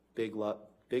 Big love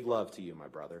to you, my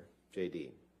brother.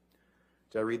 JD."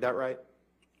 Did I read that right?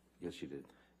 Yes, you did.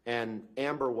 And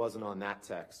Amber wasn't on that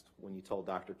text when you told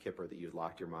Dr. Kipper that you had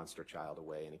locked your monster child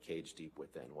away in a cage deep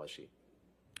within, was she?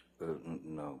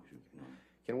 No.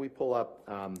 Can we pull up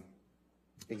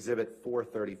Exhibit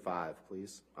 435,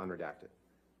 please, unredacted?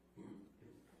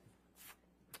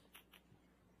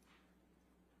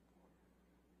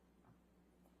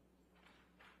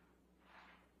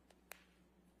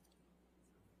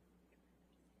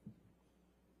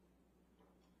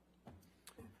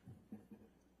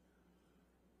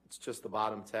 It's just the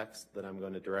bottom text that I'm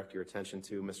going to direct your attention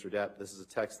to, Mr. Depp. This is a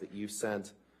text that you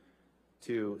sent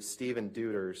to Stephen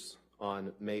Deuters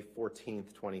on May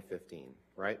 14th, 2015,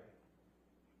 right?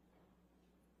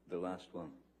 The last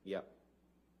one, Yep.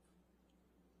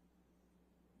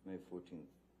 May 14th.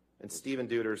 And Stephen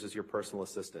Deuters is your personal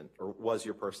assistant, or was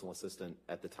your personal assistant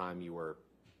at the time you were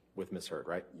with Ms. Heard,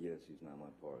 right? Yes, he's now my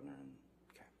partner.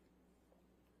 Okay.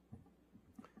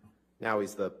 Now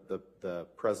he's the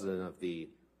president of the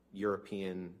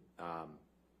European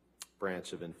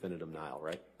branch of Infinitum Nihil,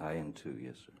 right? I am too,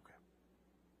 yes, sir.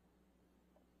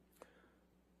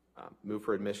 Move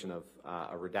for admission of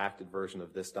a redacted version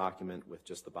of this document with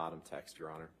just the bottom text, Your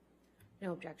Honor.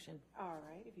 No objection. All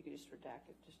right, if you could just redact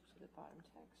it just to the bottom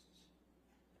text.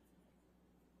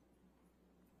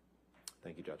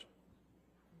 Thank you, Judge.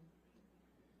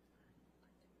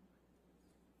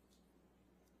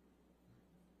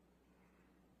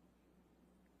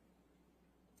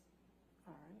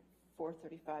 All right,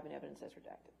 435 in evidence as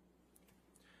redacted.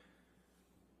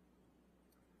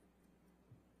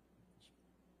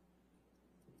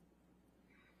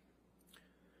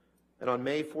 And on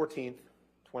May 14th,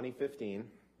 2015,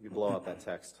 you blow up that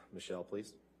text, Michelle,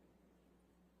 please.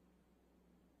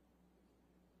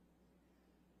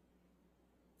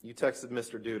 You texted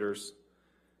Mr. Deuters,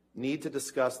 need to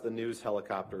discuss the news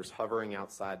helicopters hovering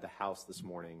outside the house this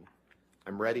morning.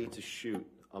 I'm ready to shoot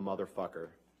a motherfucker.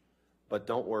 But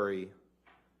don't worry,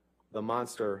 the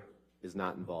monster is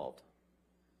not involved.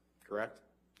 Correct?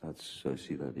 I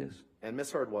see that, yes. And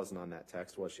Ms. Heard wasn't on that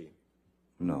text, was she?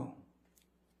 No.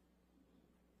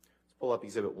 Let's pull up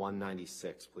Exhibit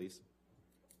 196, please.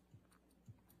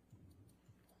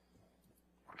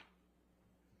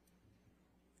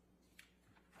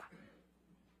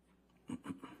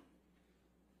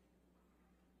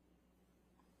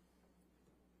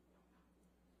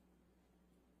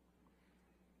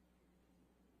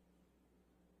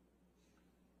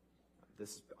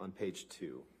 This is on page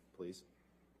 2, please.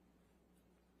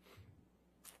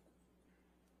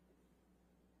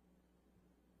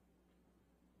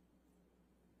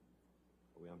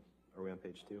 Are we on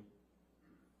page 2?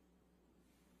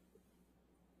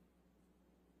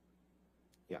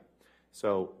 Yeah.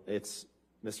 So it's,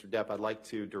 Mr. Depp, I'd like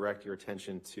to direct your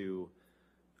attention to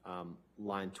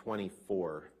line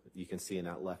 24. You can see in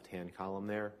that left-hand column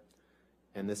there.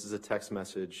 And this is a text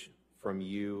message from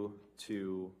you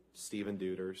to Stephen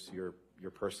Deuters, your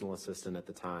personal assistant at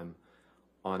the time,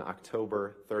 on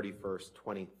October 31st,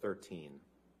 2013,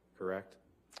 correct?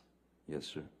 Yes,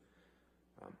 sir.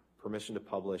 Permission to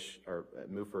publish or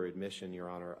move for admission, Your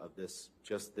Honor, of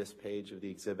just this page of the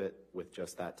exhibit with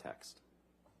just that text.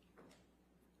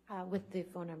 With the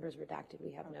phone numbers redacted,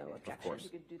 we have no objection. course. You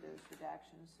could do those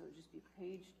redactions, so it would just be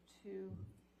page 2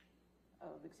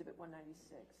 of Exhibit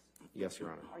 196. Yes, Your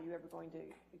Honor. Are you ever going to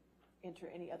enter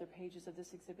any other pages of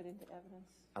this exhibit into evidence?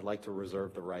 I'd like to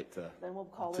reserve the right to. Then we'll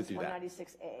call to this do that.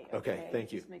 196A. Okay,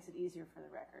 thank you. Just makes it easier for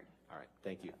the record. All right,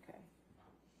 thank you. Okay.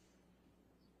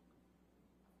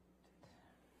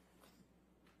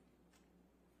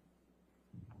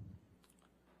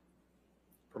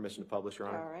 Permission to publish, Your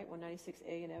Honor. All right,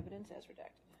 196A in evidence as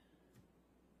redacted.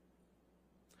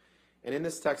 And in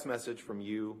this text message from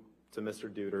you to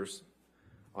Mr. Deuters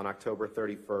on October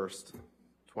 31st,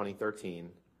 2013,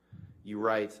 you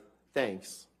write,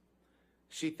 thanks.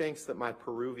 She thinks that my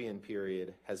Peruvian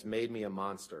period has made me a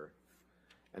monster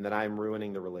and that I am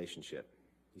ruining the relationship.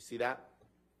 You see that?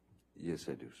 Yes,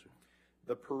 I do, sir.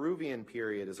 The Peruvian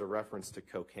period is a reference to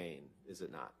cocaine, is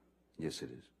it not? Yes, it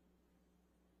is.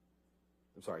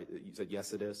 I'm sorry, you said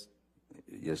yes it is?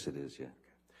 Yes, it is, yeah.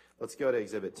 Let's go to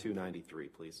Exhibit 293,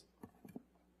 please.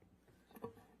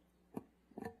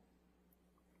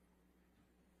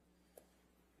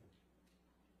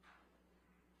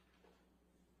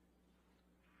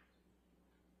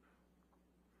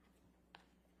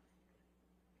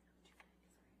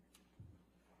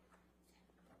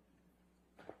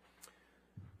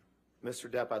 Mr.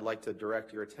 Depp, I'd like to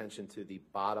direct your attention to the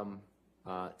bottom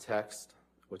text,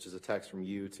 which is a text from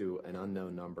you to an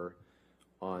unknown number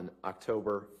on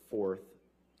October 4th,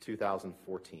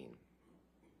 2014. Do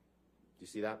you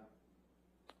see that?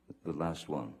 The last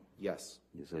one. Yes.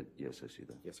 Yes, I see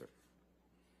that. Yes, sir.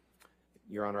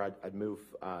 Your Honor, I'd move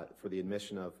for the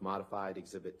admission of modified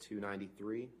Exhibit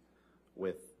 293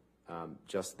 with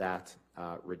just that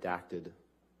redacted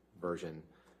version.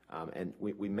 And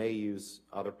we may use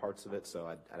other parts of it, so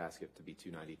I'd ask it to be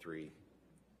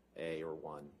 293A or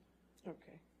 1.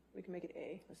 Okay, we can make it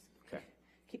A. Let's Okay.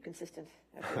 keep consistent.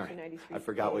 All After right. 293. I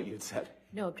forgot what you had said.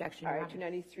 No objection, All Your right,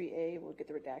 Honor. 293A, we'll get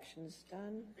the redactions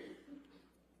done.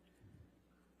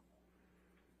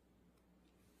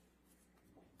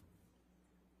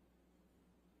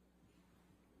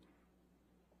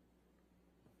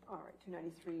 All right,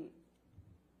 293,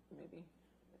 maybe.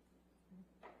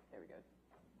 There we go.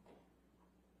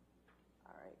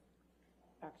 All right.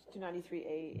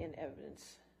 293A in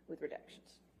evidence with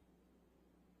redactions.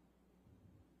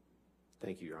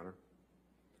 Thank you, Your Honor.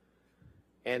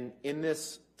 And in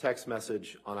this text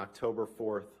message on October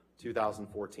 4th,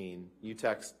 2014, you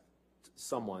text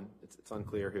someone, it's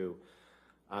unclear who,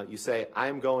 you say, I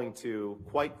am going to,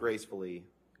 quite gracefully,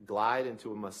 glide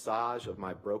into a massage of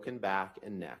my broken back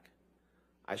and neck.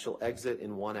 I shall exit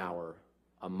in 1 hour,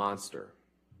 a monster.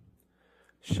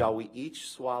 Shall we each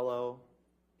swallow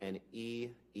an E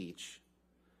each,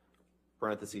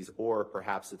 parentheses, or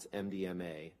perhaps it's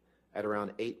MDMA, at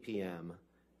around 8 p.m.,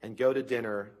 and go to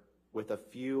dinner with a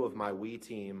few of my wee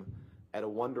team at a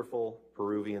wonderful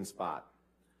Peruvian spot.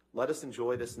 Let us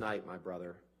enjoy this night, my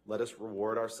brother. Let us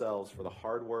reward ourselves for the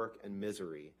hard work and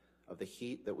misery of the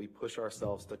heat that we push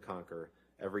ourselves to conquer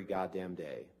every goddamn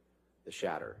day. The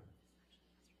Shatter.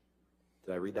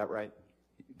 Did I read that right?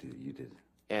 You did.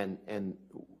 And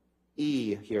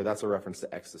E here, that's a reference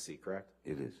to ecstasy, correct?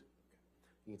 It is.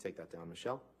 You can take that down,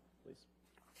 Michelle, please.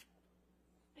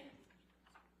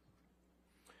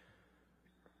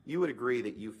 You would agree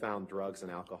that you found drugs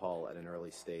and alcohol at an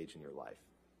early stage in your life,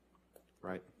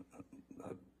 right?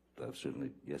 I've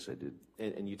certainly, yes, I did.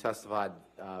 And you testified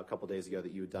a couple days ago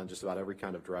that you had done just about every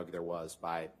kind of drug there was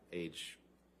by age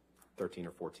 13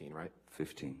 or 14, right?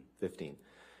 15. 15.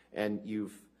 And you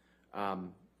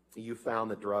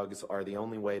found that drugs are the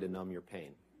only way to numb your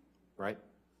pain, right?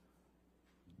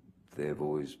 They have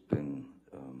always been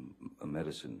a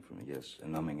medicine for me, yes, a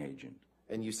numbing agent.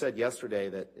 And you said yesterday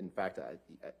that, in fact, I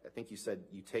think you said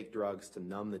you take drugs to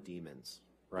numb the demons,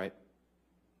 right?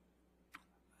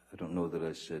 I don't know that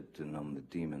I said to numb the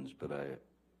demons, but I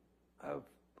have,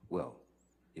 well,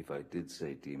 if I did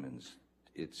say demons,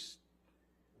 it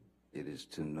is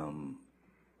to numb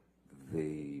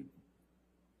the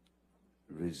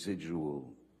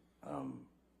residual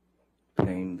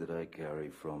pain that I carry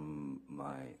from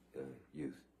my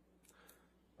youth.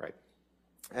 Right.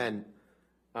 And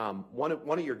one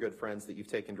of your good friends that you've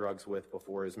taken drugs with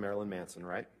before is Marilyn Manson,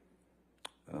 right?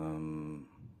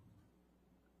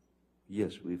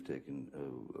 Yes, we've taken,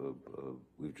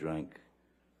 we've drank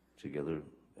together.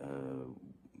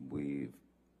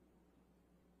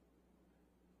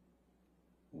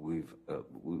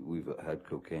 We've had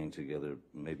cocaine together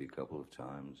maybe a couple of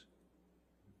times.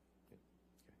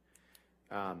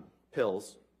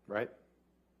 Pills, right?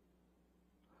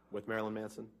 With Marilyn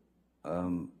Manson?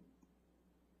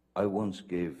 I once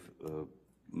gave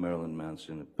Marilyn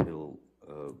Manson a pill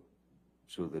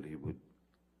so that he would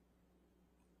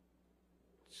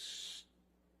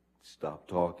stop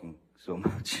talking so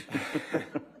much.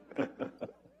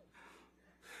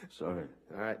 Sorry.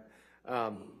 All right.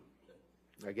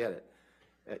 I get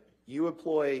it. You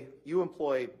employ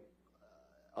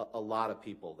a lot of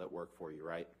people that work for you,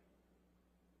 right?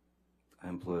 I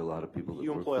employ a lot of people that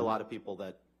You work employ for a me. lot of people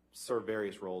that serve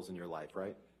various roles in your life,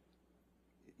 right?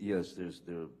 Yes,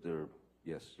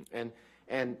 yes. And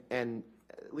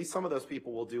at least some of those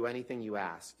people will do anything you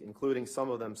ask, including some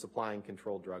of them supplying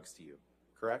controlled drugs to you,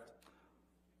 correct?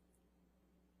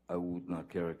 I would not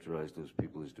characterize those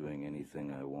people as doing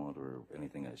anything I want or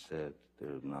anything I said.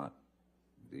 They're not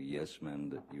the yes men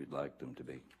that you'd like them to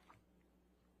be.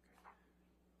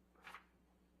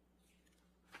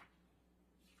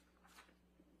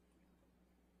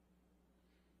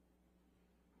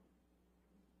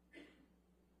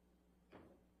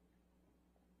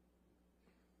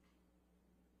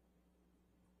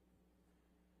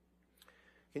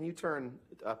 Can you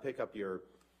pick up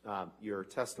your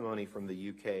testimony from the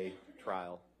UK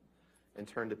trial and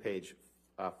turn to page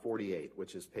 48,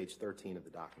 which is page 13 of the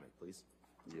document, please?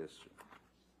 Yes, sir.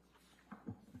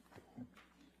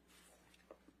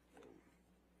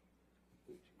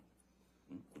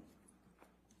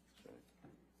 Sorry.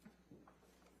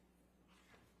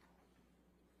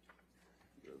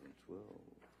 11, 12.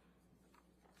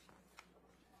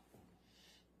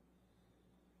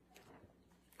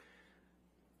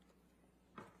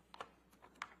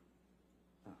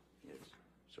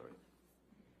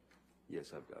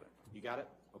 Yes, I've got it. You got it?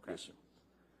 Okay. Yes, sir.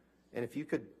 And if you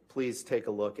could please take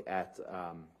a look at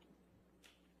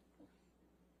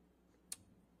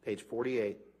page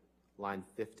 48, line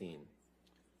 15.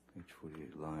 Page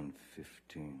 48, line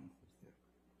 15.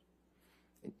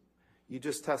 You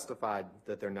just testified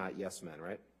that they're not yes men,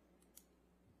 right?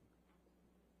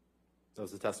 That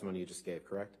was the testimony you just gave,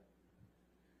 correct?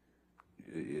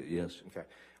 Yes. Okay.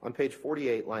 On page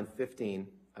 48, line 15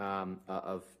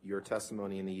 of your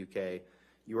testimony in the UK,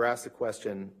 you were asked a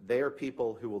question, they are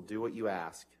people who will do what you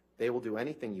ask. They will do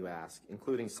anything you ask,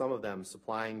 including some of them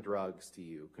supplying drugs to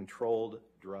you, controlled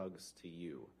drugs to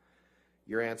you.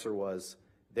 Your answer was,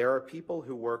 there are people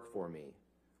who work for me,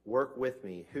 work with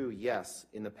me, who, yes,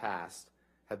 in the past,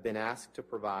 have been asked to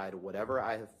provide whatever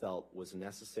I have felt was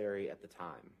necessary at the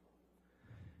time.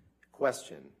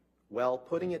 Question, well,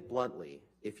 putting it bluntly,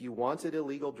 if you wanted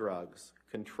illegal drugs,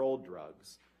 controlled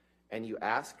drugs, and you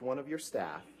asked one of your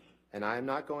staff, and I am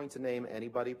not going to name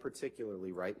anybody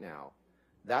particularly right now,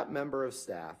 that member of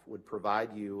staff would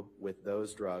provide you with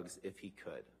those drugs if he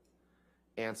could.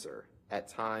 Answer, at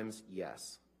times,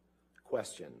 yes.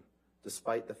 Question,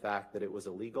 despite the fact that it was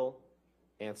illegal?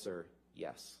 Answer,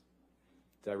 yes.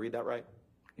 Did I read that right?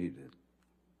 You did.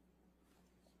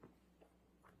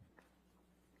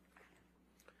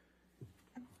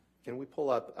 Can we pull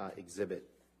up Exhibit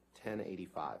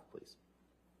 1085, please?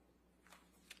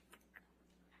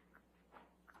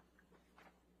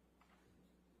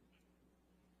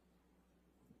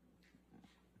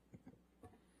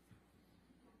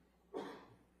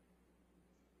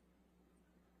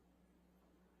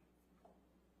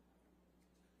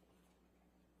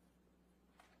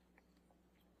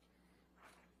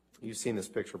 You've seen this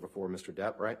picture before, Mr.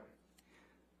 Depp, right?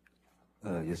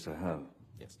 Yes, I have.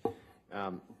 Yes.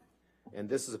 And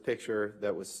this is a picture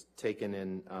that was taken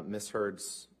in Miss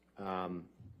Heard's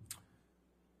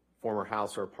former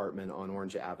house or apartment on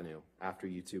Orange Avenue after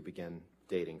you two began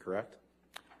dating, correct?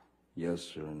 Yes,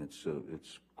 sir, and it's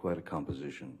quite a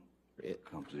composition.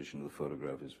 Composition of the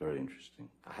photograph is very interesting.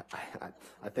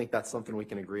 I think that's something we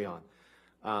can agree on.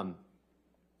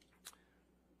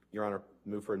 Your Honor,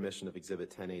 move for admission of Exhibit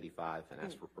 1085 and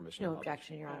ask for permission to No publish.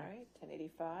 objection, Your All Honor. right,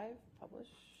 1085,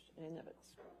 published and in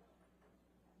evidence.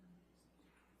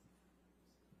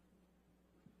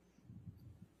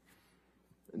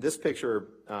 This picture,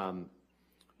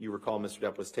 you recall, Mr.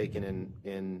 Depp, was taken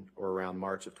in or around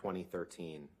March of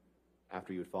 2013,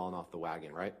 after you had fallen off the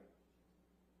wagon, right?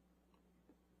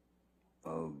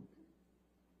 I'm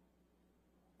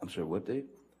sorry, what date?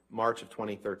 March of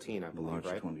 2013, I believe, March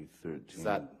right? 2013. Does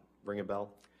that ring a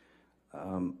bell?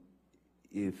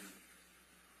 If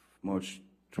March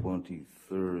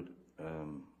 23rd,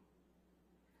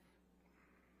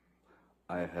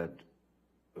 I had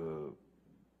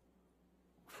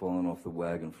fallen off the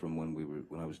wagon from when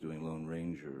I was doing Lone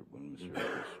Ranger, when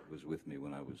Mr. was with me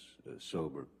when I was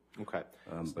sober. Okay.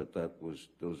 But the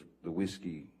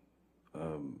whiskey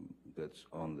that's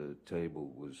on the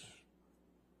table was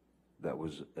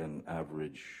an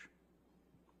average.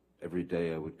 Every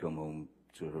day I would come home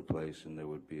to her place and there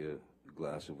would be a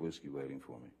glass of whiskey waiting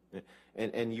for me.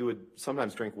 And you would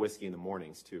sometimes drink whiskey in the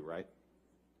mornings too, right?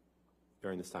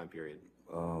 During this time period.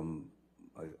 I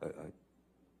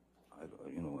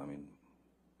mean,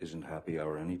 isn't happy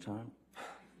hour any time?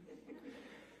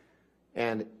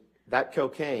 And that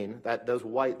cocaine, those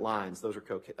white lines, those are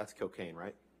cocaine. That's cocaine,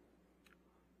 right?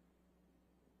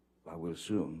 I would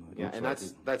assume. It Yeah, looks and like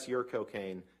that's your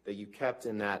cocaine that you kept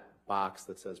in that box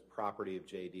that says property of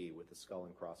JD with the skull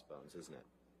and crossbones, isn't it?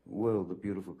 Well, the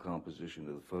beautiful composition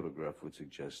of the photograph would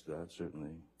suggest that,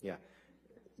 certainly. Yeah.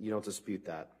 You don't dispute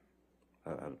that.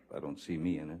 I don't see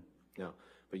me in it. No.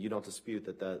 But you don't dispute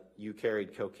that you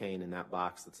carried cocaine in that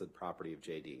box that said property of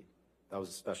JD. That was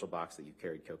a special box that you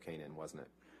carried cocaine in, wasn't it?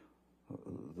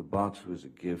 The box was a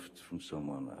gift from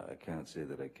someone. I can't say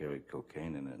that I carried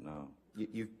cocaine in it, no.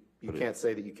 You can't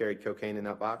say that you carried cocaine in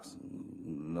that box?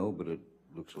 No, but it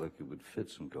looks like it would fit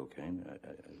some cocaine.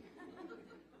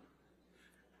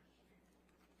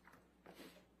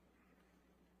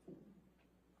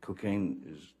 Cocaine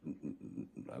is,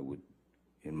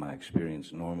 in my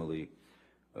experience, normally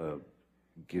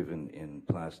given in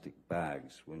plastic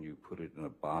bags. When you put it in a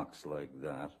box like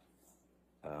that,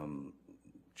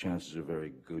 chances are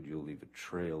very good you'll leave a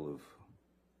trail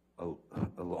of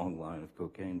a long line of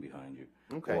cocaine behind you,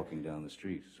 walking down the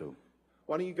street. So,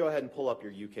 why don't you go ahead and pull up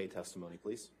your UK testimony,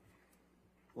 please?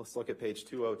 Let's look at page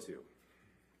 202.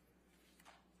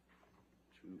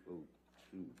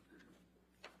 202.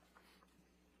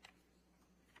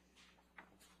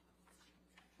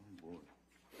 Oh boy.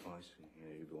 Oh, I see.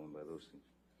 Yeah, you're going by those things.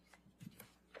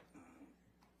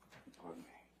 All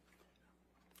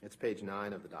It's page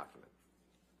 9 of the document.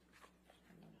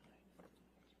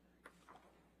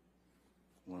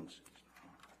 Once.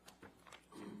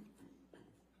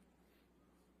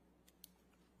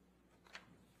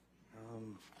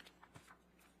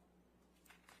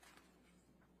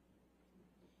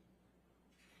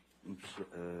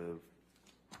 I'm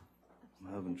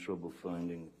having trouble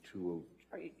finding 20.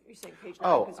 Are you saying page 9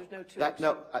 Oh, because there's no 2?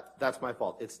 that's my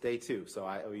fault. It's day 2, so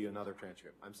I owe you another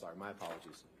transcript. I'm sorry, my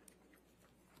apologies.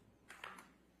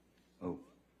 Oh,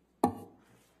 We're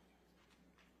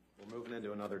moving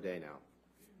into another day now.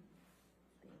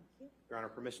 Your Honor,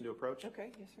 permission to approach?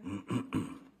 Okay, yes, sir.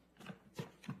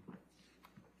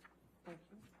 Thank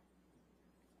you.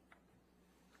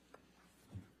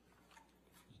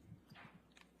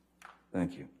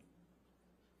 thank you.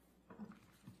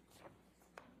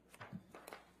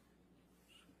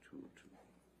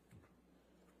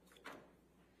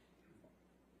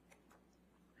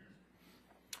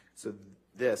 So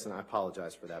this, and I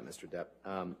apologize for that, Mr. Depp,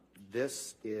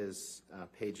 this is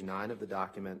page 9 of the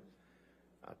document,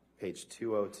 page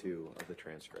 202 of the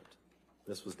transcript.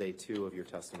 This was day 2 of your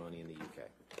testimony in the UK.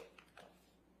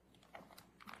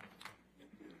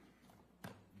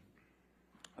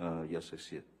 Yes, I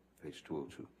see it, page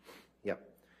 202. Yep.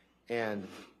 And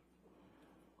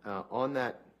on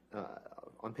that,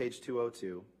 on page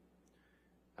 202,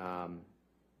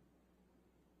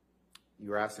 you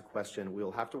were asked a question.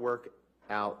 We'll have to work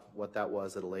out what that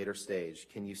was at a later stage.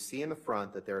 Can you see in the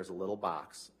front that there is a little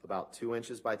box about 2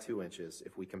 inches by 2 inches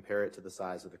if we compare it to the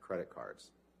size of the credit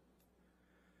cards?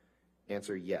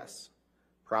 Answer, yes.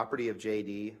 Property of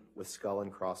JD with skull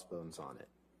and crossbones on it.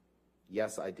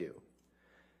 Yes, I do.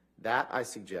 That, I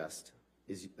suggest,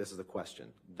 this is the question.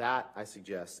 That, I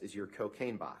suggest, is your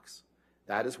cocaine box.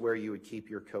 That is where you would keep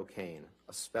your cocaine,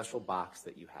 a special box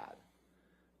that you had.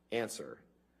 Answer,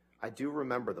 I do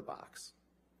remember the box.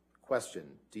 Question,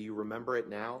 do you remember it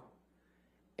now?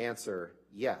 Answer,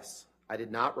 yes. I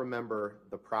did not remember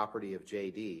the property of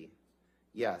JD.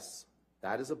 Yes,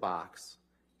 that is a box.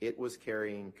 It was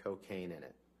carrying cocaine in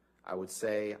it. I would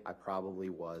say I probably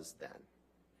was then.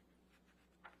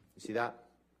 You see that?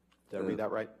 Did I read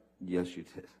that right? Yes, you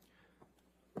did.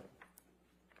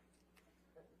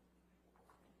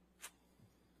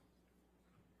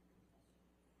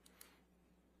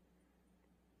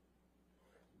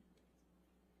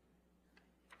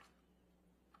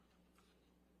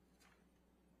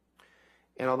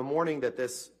 And on the morning that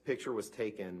this picture was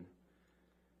taken,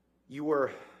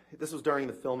 this was during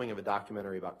the filming of a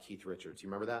documentary about Keith Richards. You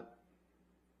remember that?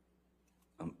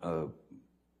 I'm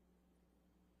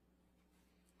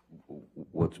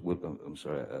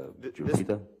sorry, could you repeat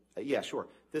that? Yeah, sure.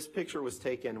 This picture was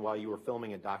taken while you were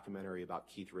filming a documentary about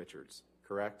Keith Richards,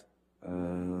 correct?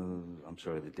 I'm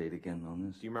sorry, the date again on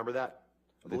this? Do you remember that?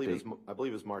 I believe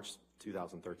it was March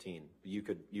 2013. You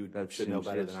should know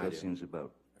better than I do. That seems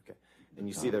about. Okay. And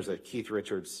you see there's a Keith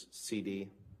Richards CD,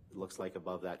 it looks like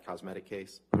above that cosmetic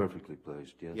case? Perfectly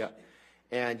placed, yes. Yeah.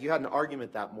 And you had an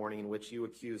argument that morning in which you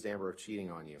accused Amber of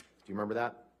cheating on you. Do you remember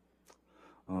that?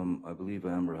 I believe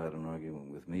Amber had an argument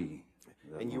with me.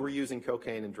 And you were using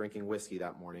cocaine and drinking whiskey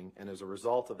that morning, and as a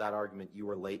result of that argument, you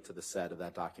were late to the set of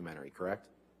that documentary, correct?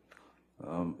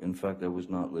 In fact, I was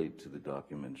not late to the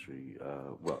documentary.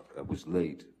 Well, I was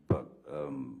late, but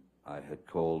I had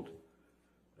called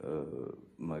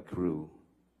my crew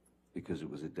because it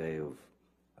was a day of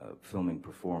filming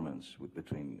performance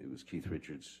it was Keith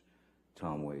Richards,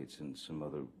 Tom Waits, and some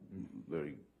other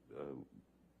very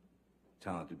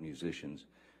talented musicians.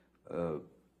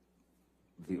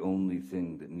 The only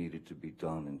thing that needed to be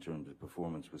done in terms of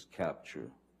performance was capture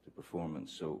the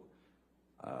performance. So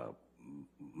I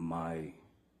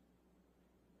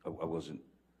wasn't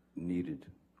needed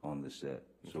on the set,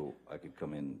 so I could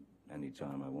come in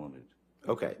anytime I wanted.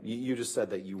 Okay. You just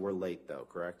said that you were late, though,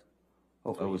 correct?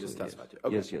 Oh, I was just late, testified yes. to.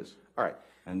 Okay. Yes, yes. All right.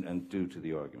 And due to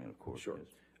the argument, of course. Sure.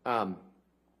 Yes.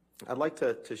 I'd like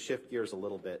to shift gears a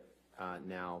little bit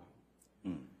now.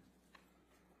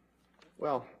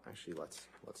 Well, actually, let's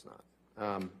not.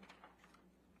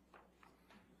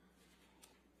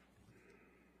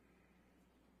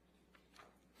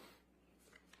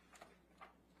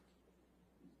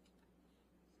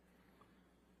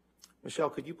 Michelle,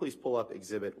 could you please pull up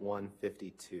Exhibit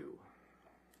 152?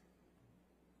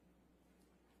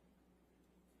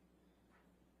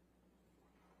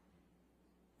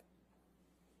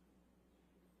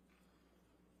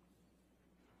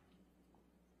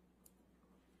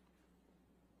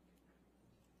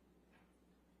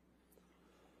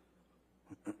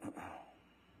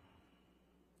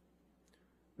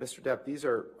 Mr. Depp, these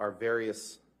are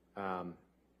various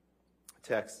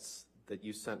texts that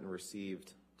you sent and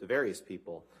received various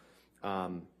people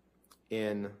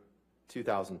in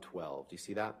 2012. Do you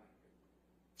see that?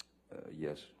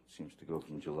 Yes, it seems to go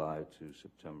from July to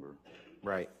September.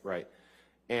 Right, right.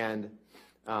 And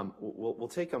we'll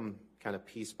take them kind of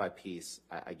piece by piece,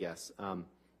 I guess.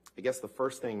 I guess the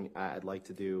first thing I'd like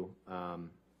to do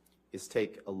is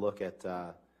take a look at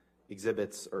the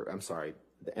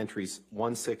entries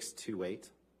 1628.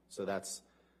 So that's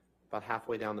about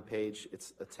halfway down the page.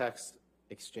 It's a text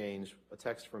exchange, a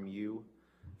text from you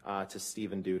to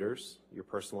Stephen Duders, your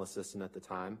personal assistant at the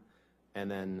time,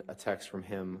 and then a text from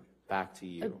him back to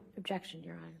you. Objection,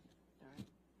 Your Honor.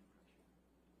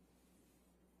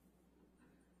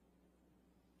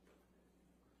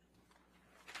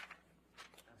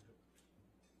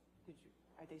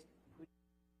 Are they?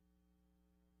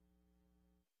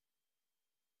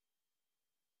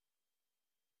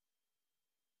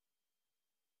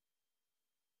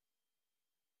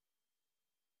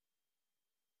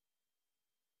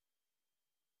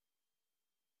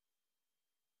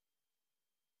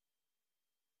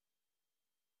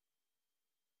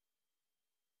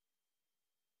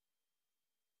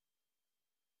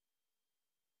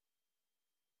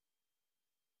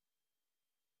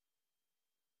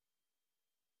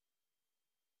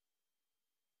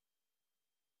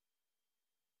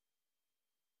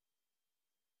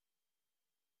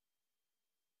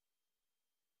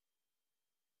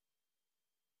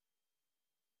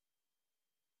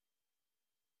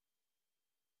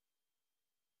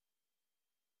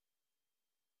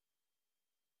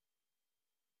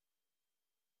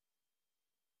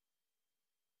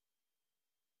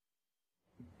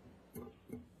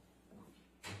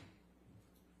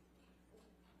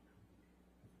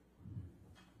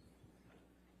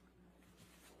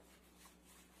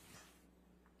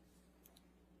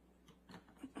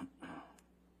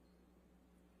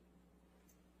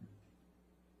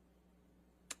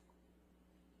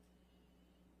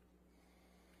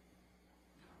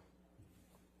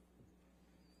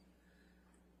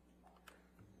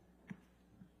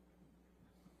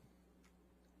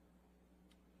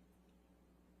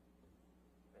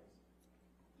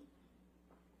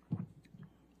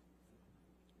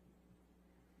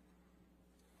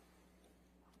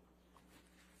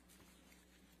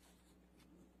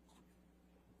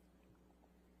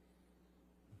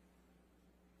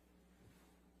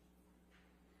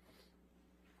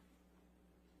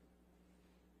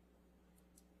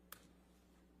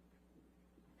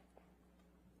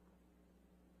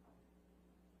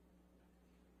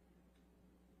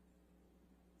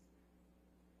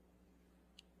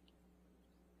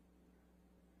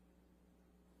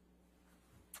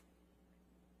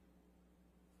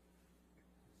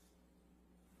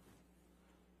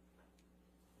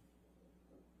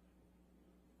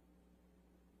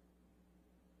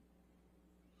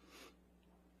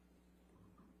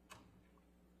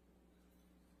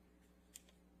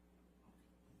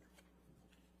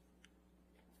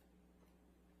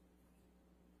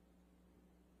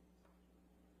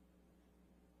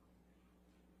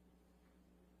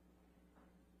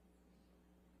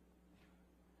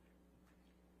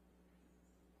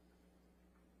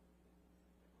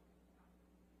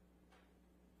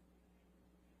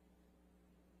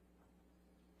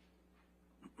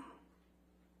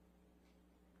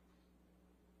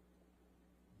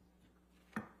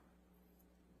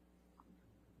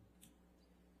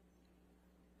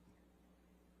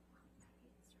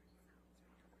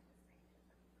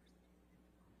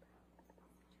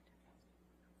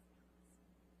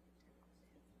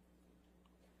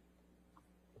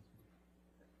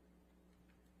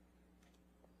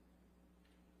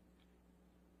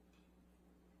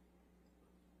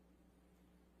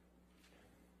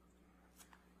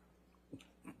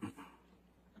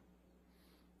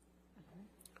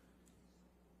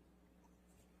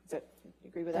 You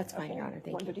agree with that? That's fine, Your Honor. Thank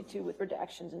you. 152 with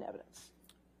redactions and evidence.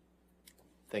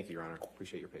 Thank you, Your Honor.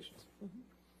 Appreciate your patience.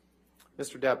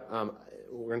 Mr. Depp,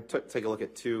 we're going to take a look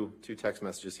at two text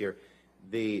messages here,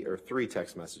 or three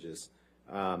text messages.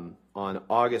 On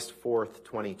August 4th,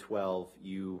 2012,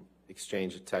 you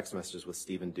exchanged text messages with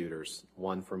Stephen Duders,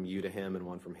 one from you to him and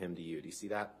one from him to you. Do you see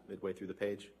that midway through the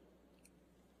page?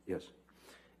 Yes.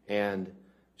 And,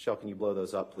 Michelle, can you blow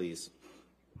those up, please?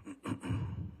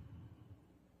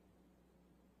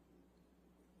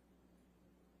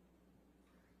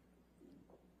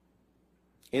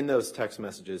 In those text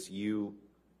messages, you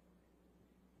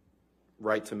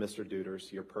write to Mr.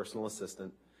 Duders, your personal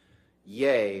assistant,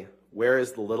 "Yay, where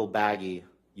is the little baggie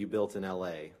you built in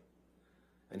L.A.?"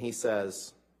 And he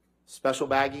says, "Special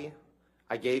baggie,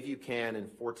 I gave you can in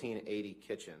 1480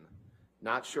 kitchen.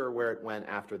 Not sure where it went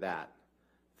after that.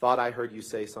 thought I heard you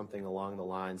say something along the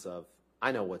lines of,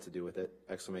 I know what to do with it,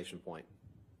 exclamation point.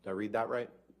 Did I read that right?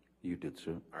 You did,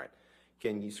 sir. All right.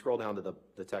 Can you scroll down to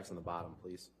the text on the bottom,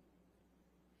 please?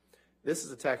 This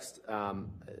is a text, Mr.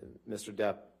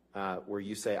 Depp, where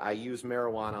you say, I use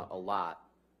marijuana a lot,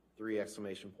 3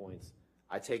 exclamation points.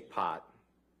 I take pot.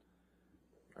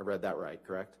 I read that right,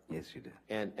 correct? Yes, you did.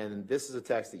 And this is a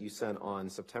text that you sent on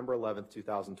September 11th,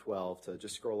 2012, to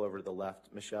just scroll over to the left,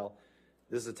 Michelle.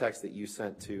 This is a text that you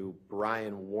sent to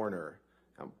Brian Warner.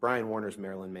 Brian Warner's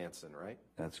Marilyn Manson, right?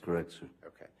 That's correct, sir.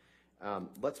 Okay.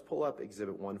 Let's pull up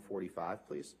Exhibit 145,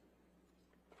 please.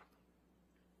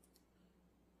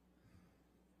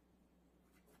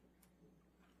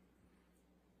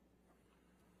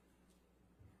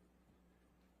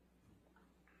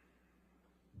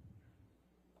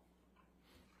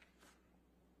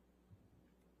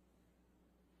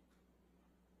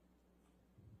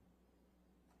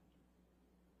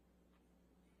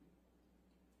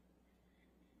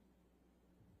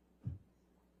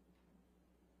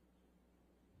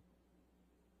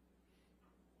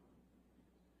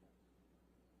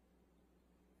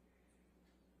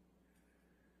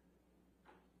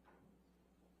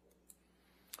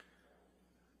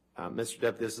 Mr.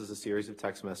 Depp, this is a series of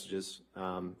text messages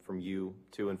from you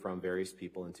to and from various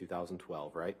people in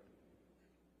 2012, right?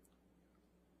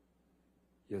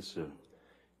 Yes, sir.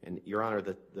 And, Your Honor,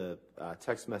 the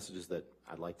text messages that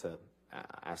I'd like to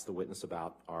ask the witness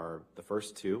about are the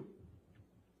first 2.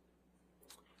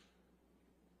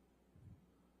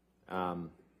 And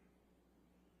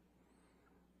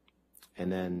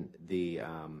then the...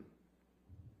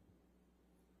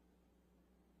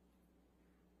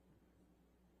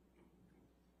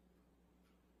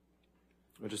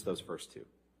 or just those first 2.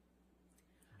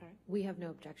 We have no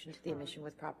objection to the omission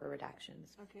with proper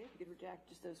redactions. Okay, you could redact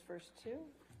just those first 2.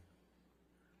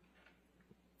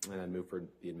 And I'd move for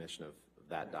the admission of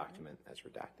that document as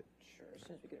redacted. Sure, as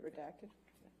soon as we get it redacted.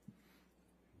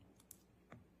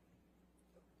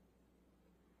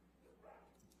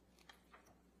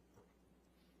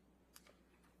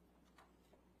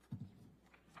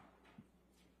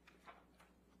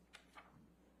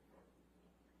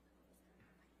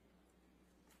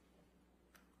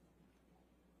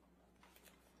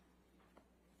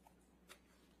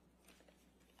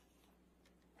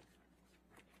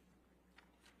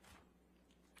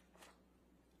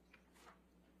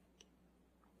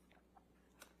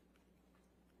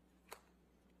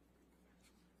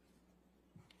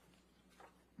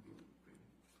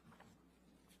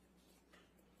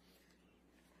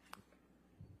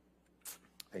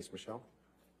 Thanks, Michelle.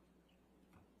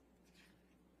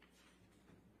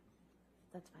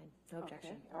 That's fine. No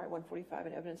objection. Okay. All right, 145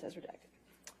 and evidence as redacted.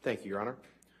 Thank you, Your Honor.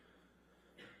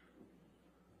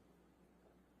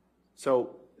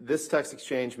 So this text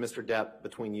exchange, Mr. Depp,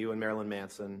 between you and Marilyn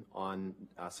Manson on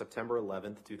September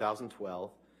 11th,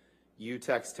 2012, you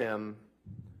text him,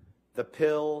 the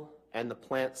pill and the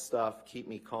plant stuff keep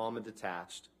me calm and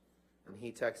detached. And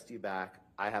he texts you back,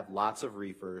 I have lots of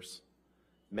reefers,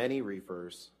 many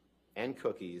reefers, and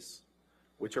cookies,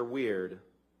 which are weird,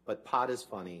 but pot is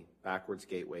funny, backwards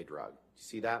gateway drug. Do you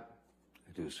see that?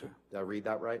 I do, sir. Did I read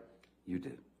that right? You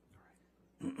did.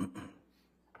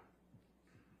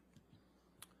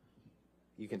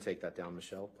 You can take that down,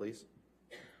 Michelle, please.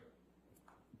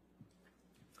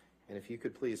 And if you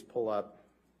could please pull up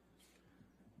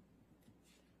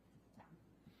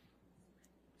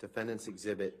Defendant's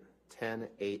Exhibit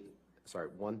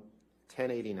 1089.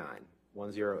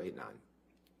 1089.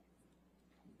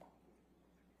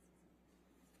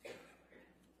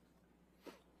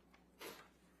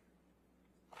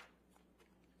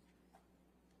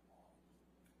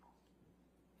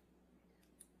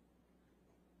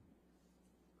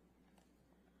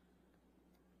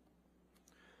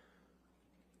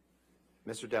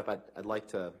 Mr. Depp, I'd like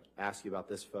to ask you about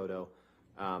this photo.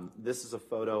 This is a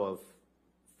photo of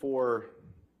 4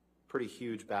 pretty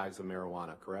huge bags of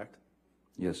marijuana, correct?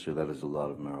 Yes, sir. That is a lot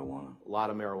of marijuana. A lot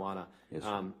of marijuana. Yes,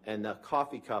 sir. And the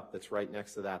coffee cup that's right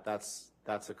next to that, that's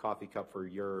a coffee cup for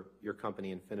your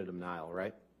company, Infinitum Nile,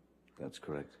 right? That's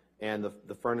correct. And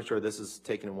the furniture, this is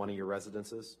taken in one of your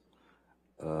residences?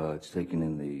 It's taken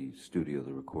in the studio,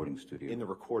 the recording studio. In the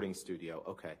recording studio,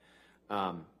 okay.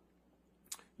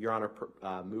 Your Honor,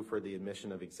 move for the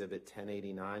admission of Exhibit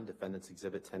 1089, Defendant's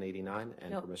Exhibit 1089,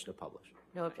 and No. permission to publish.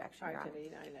 No objection, All Your right, Honor.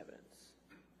 1089 evidence.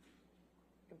 You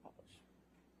can publish.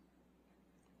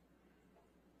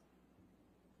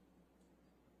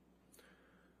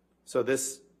 So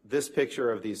this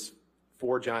picture of these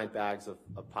 4 giant bags of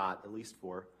pot, at least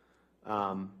 4,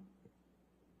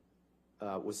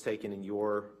 was taken in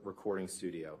your recording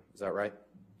studio. Is that right?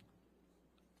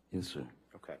 Yes, sir.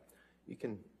 Okay. You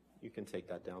can take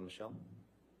that down, Michelle.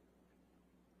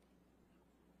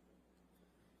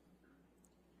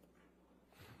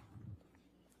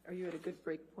 Are you at a good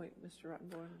break point, Mr.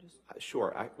 Rottenborn? Just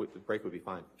Sure, the break would be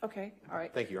fine. okay, all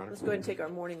right. Thank you, Your Honor. Let's go ahead and take our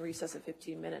morning recess of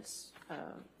 15 minutes.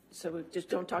 So we just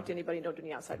don't talk to anybody, don't do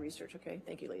any outside research, okay?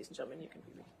 Thank you, ladies and gentlemen. You can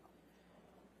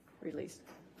be released.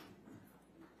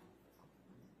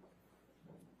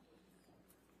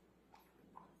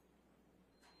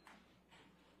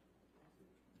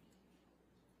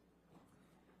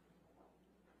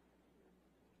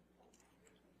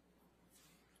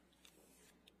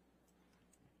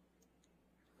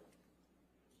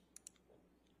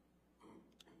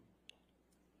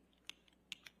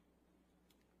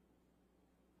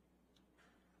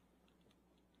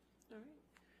 All right.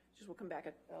 Just we'll come back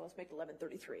at, let's make it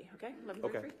 11:33, okay? 11:33?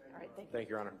 Okay. All right, thank you. Thank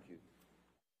you, Your Honor.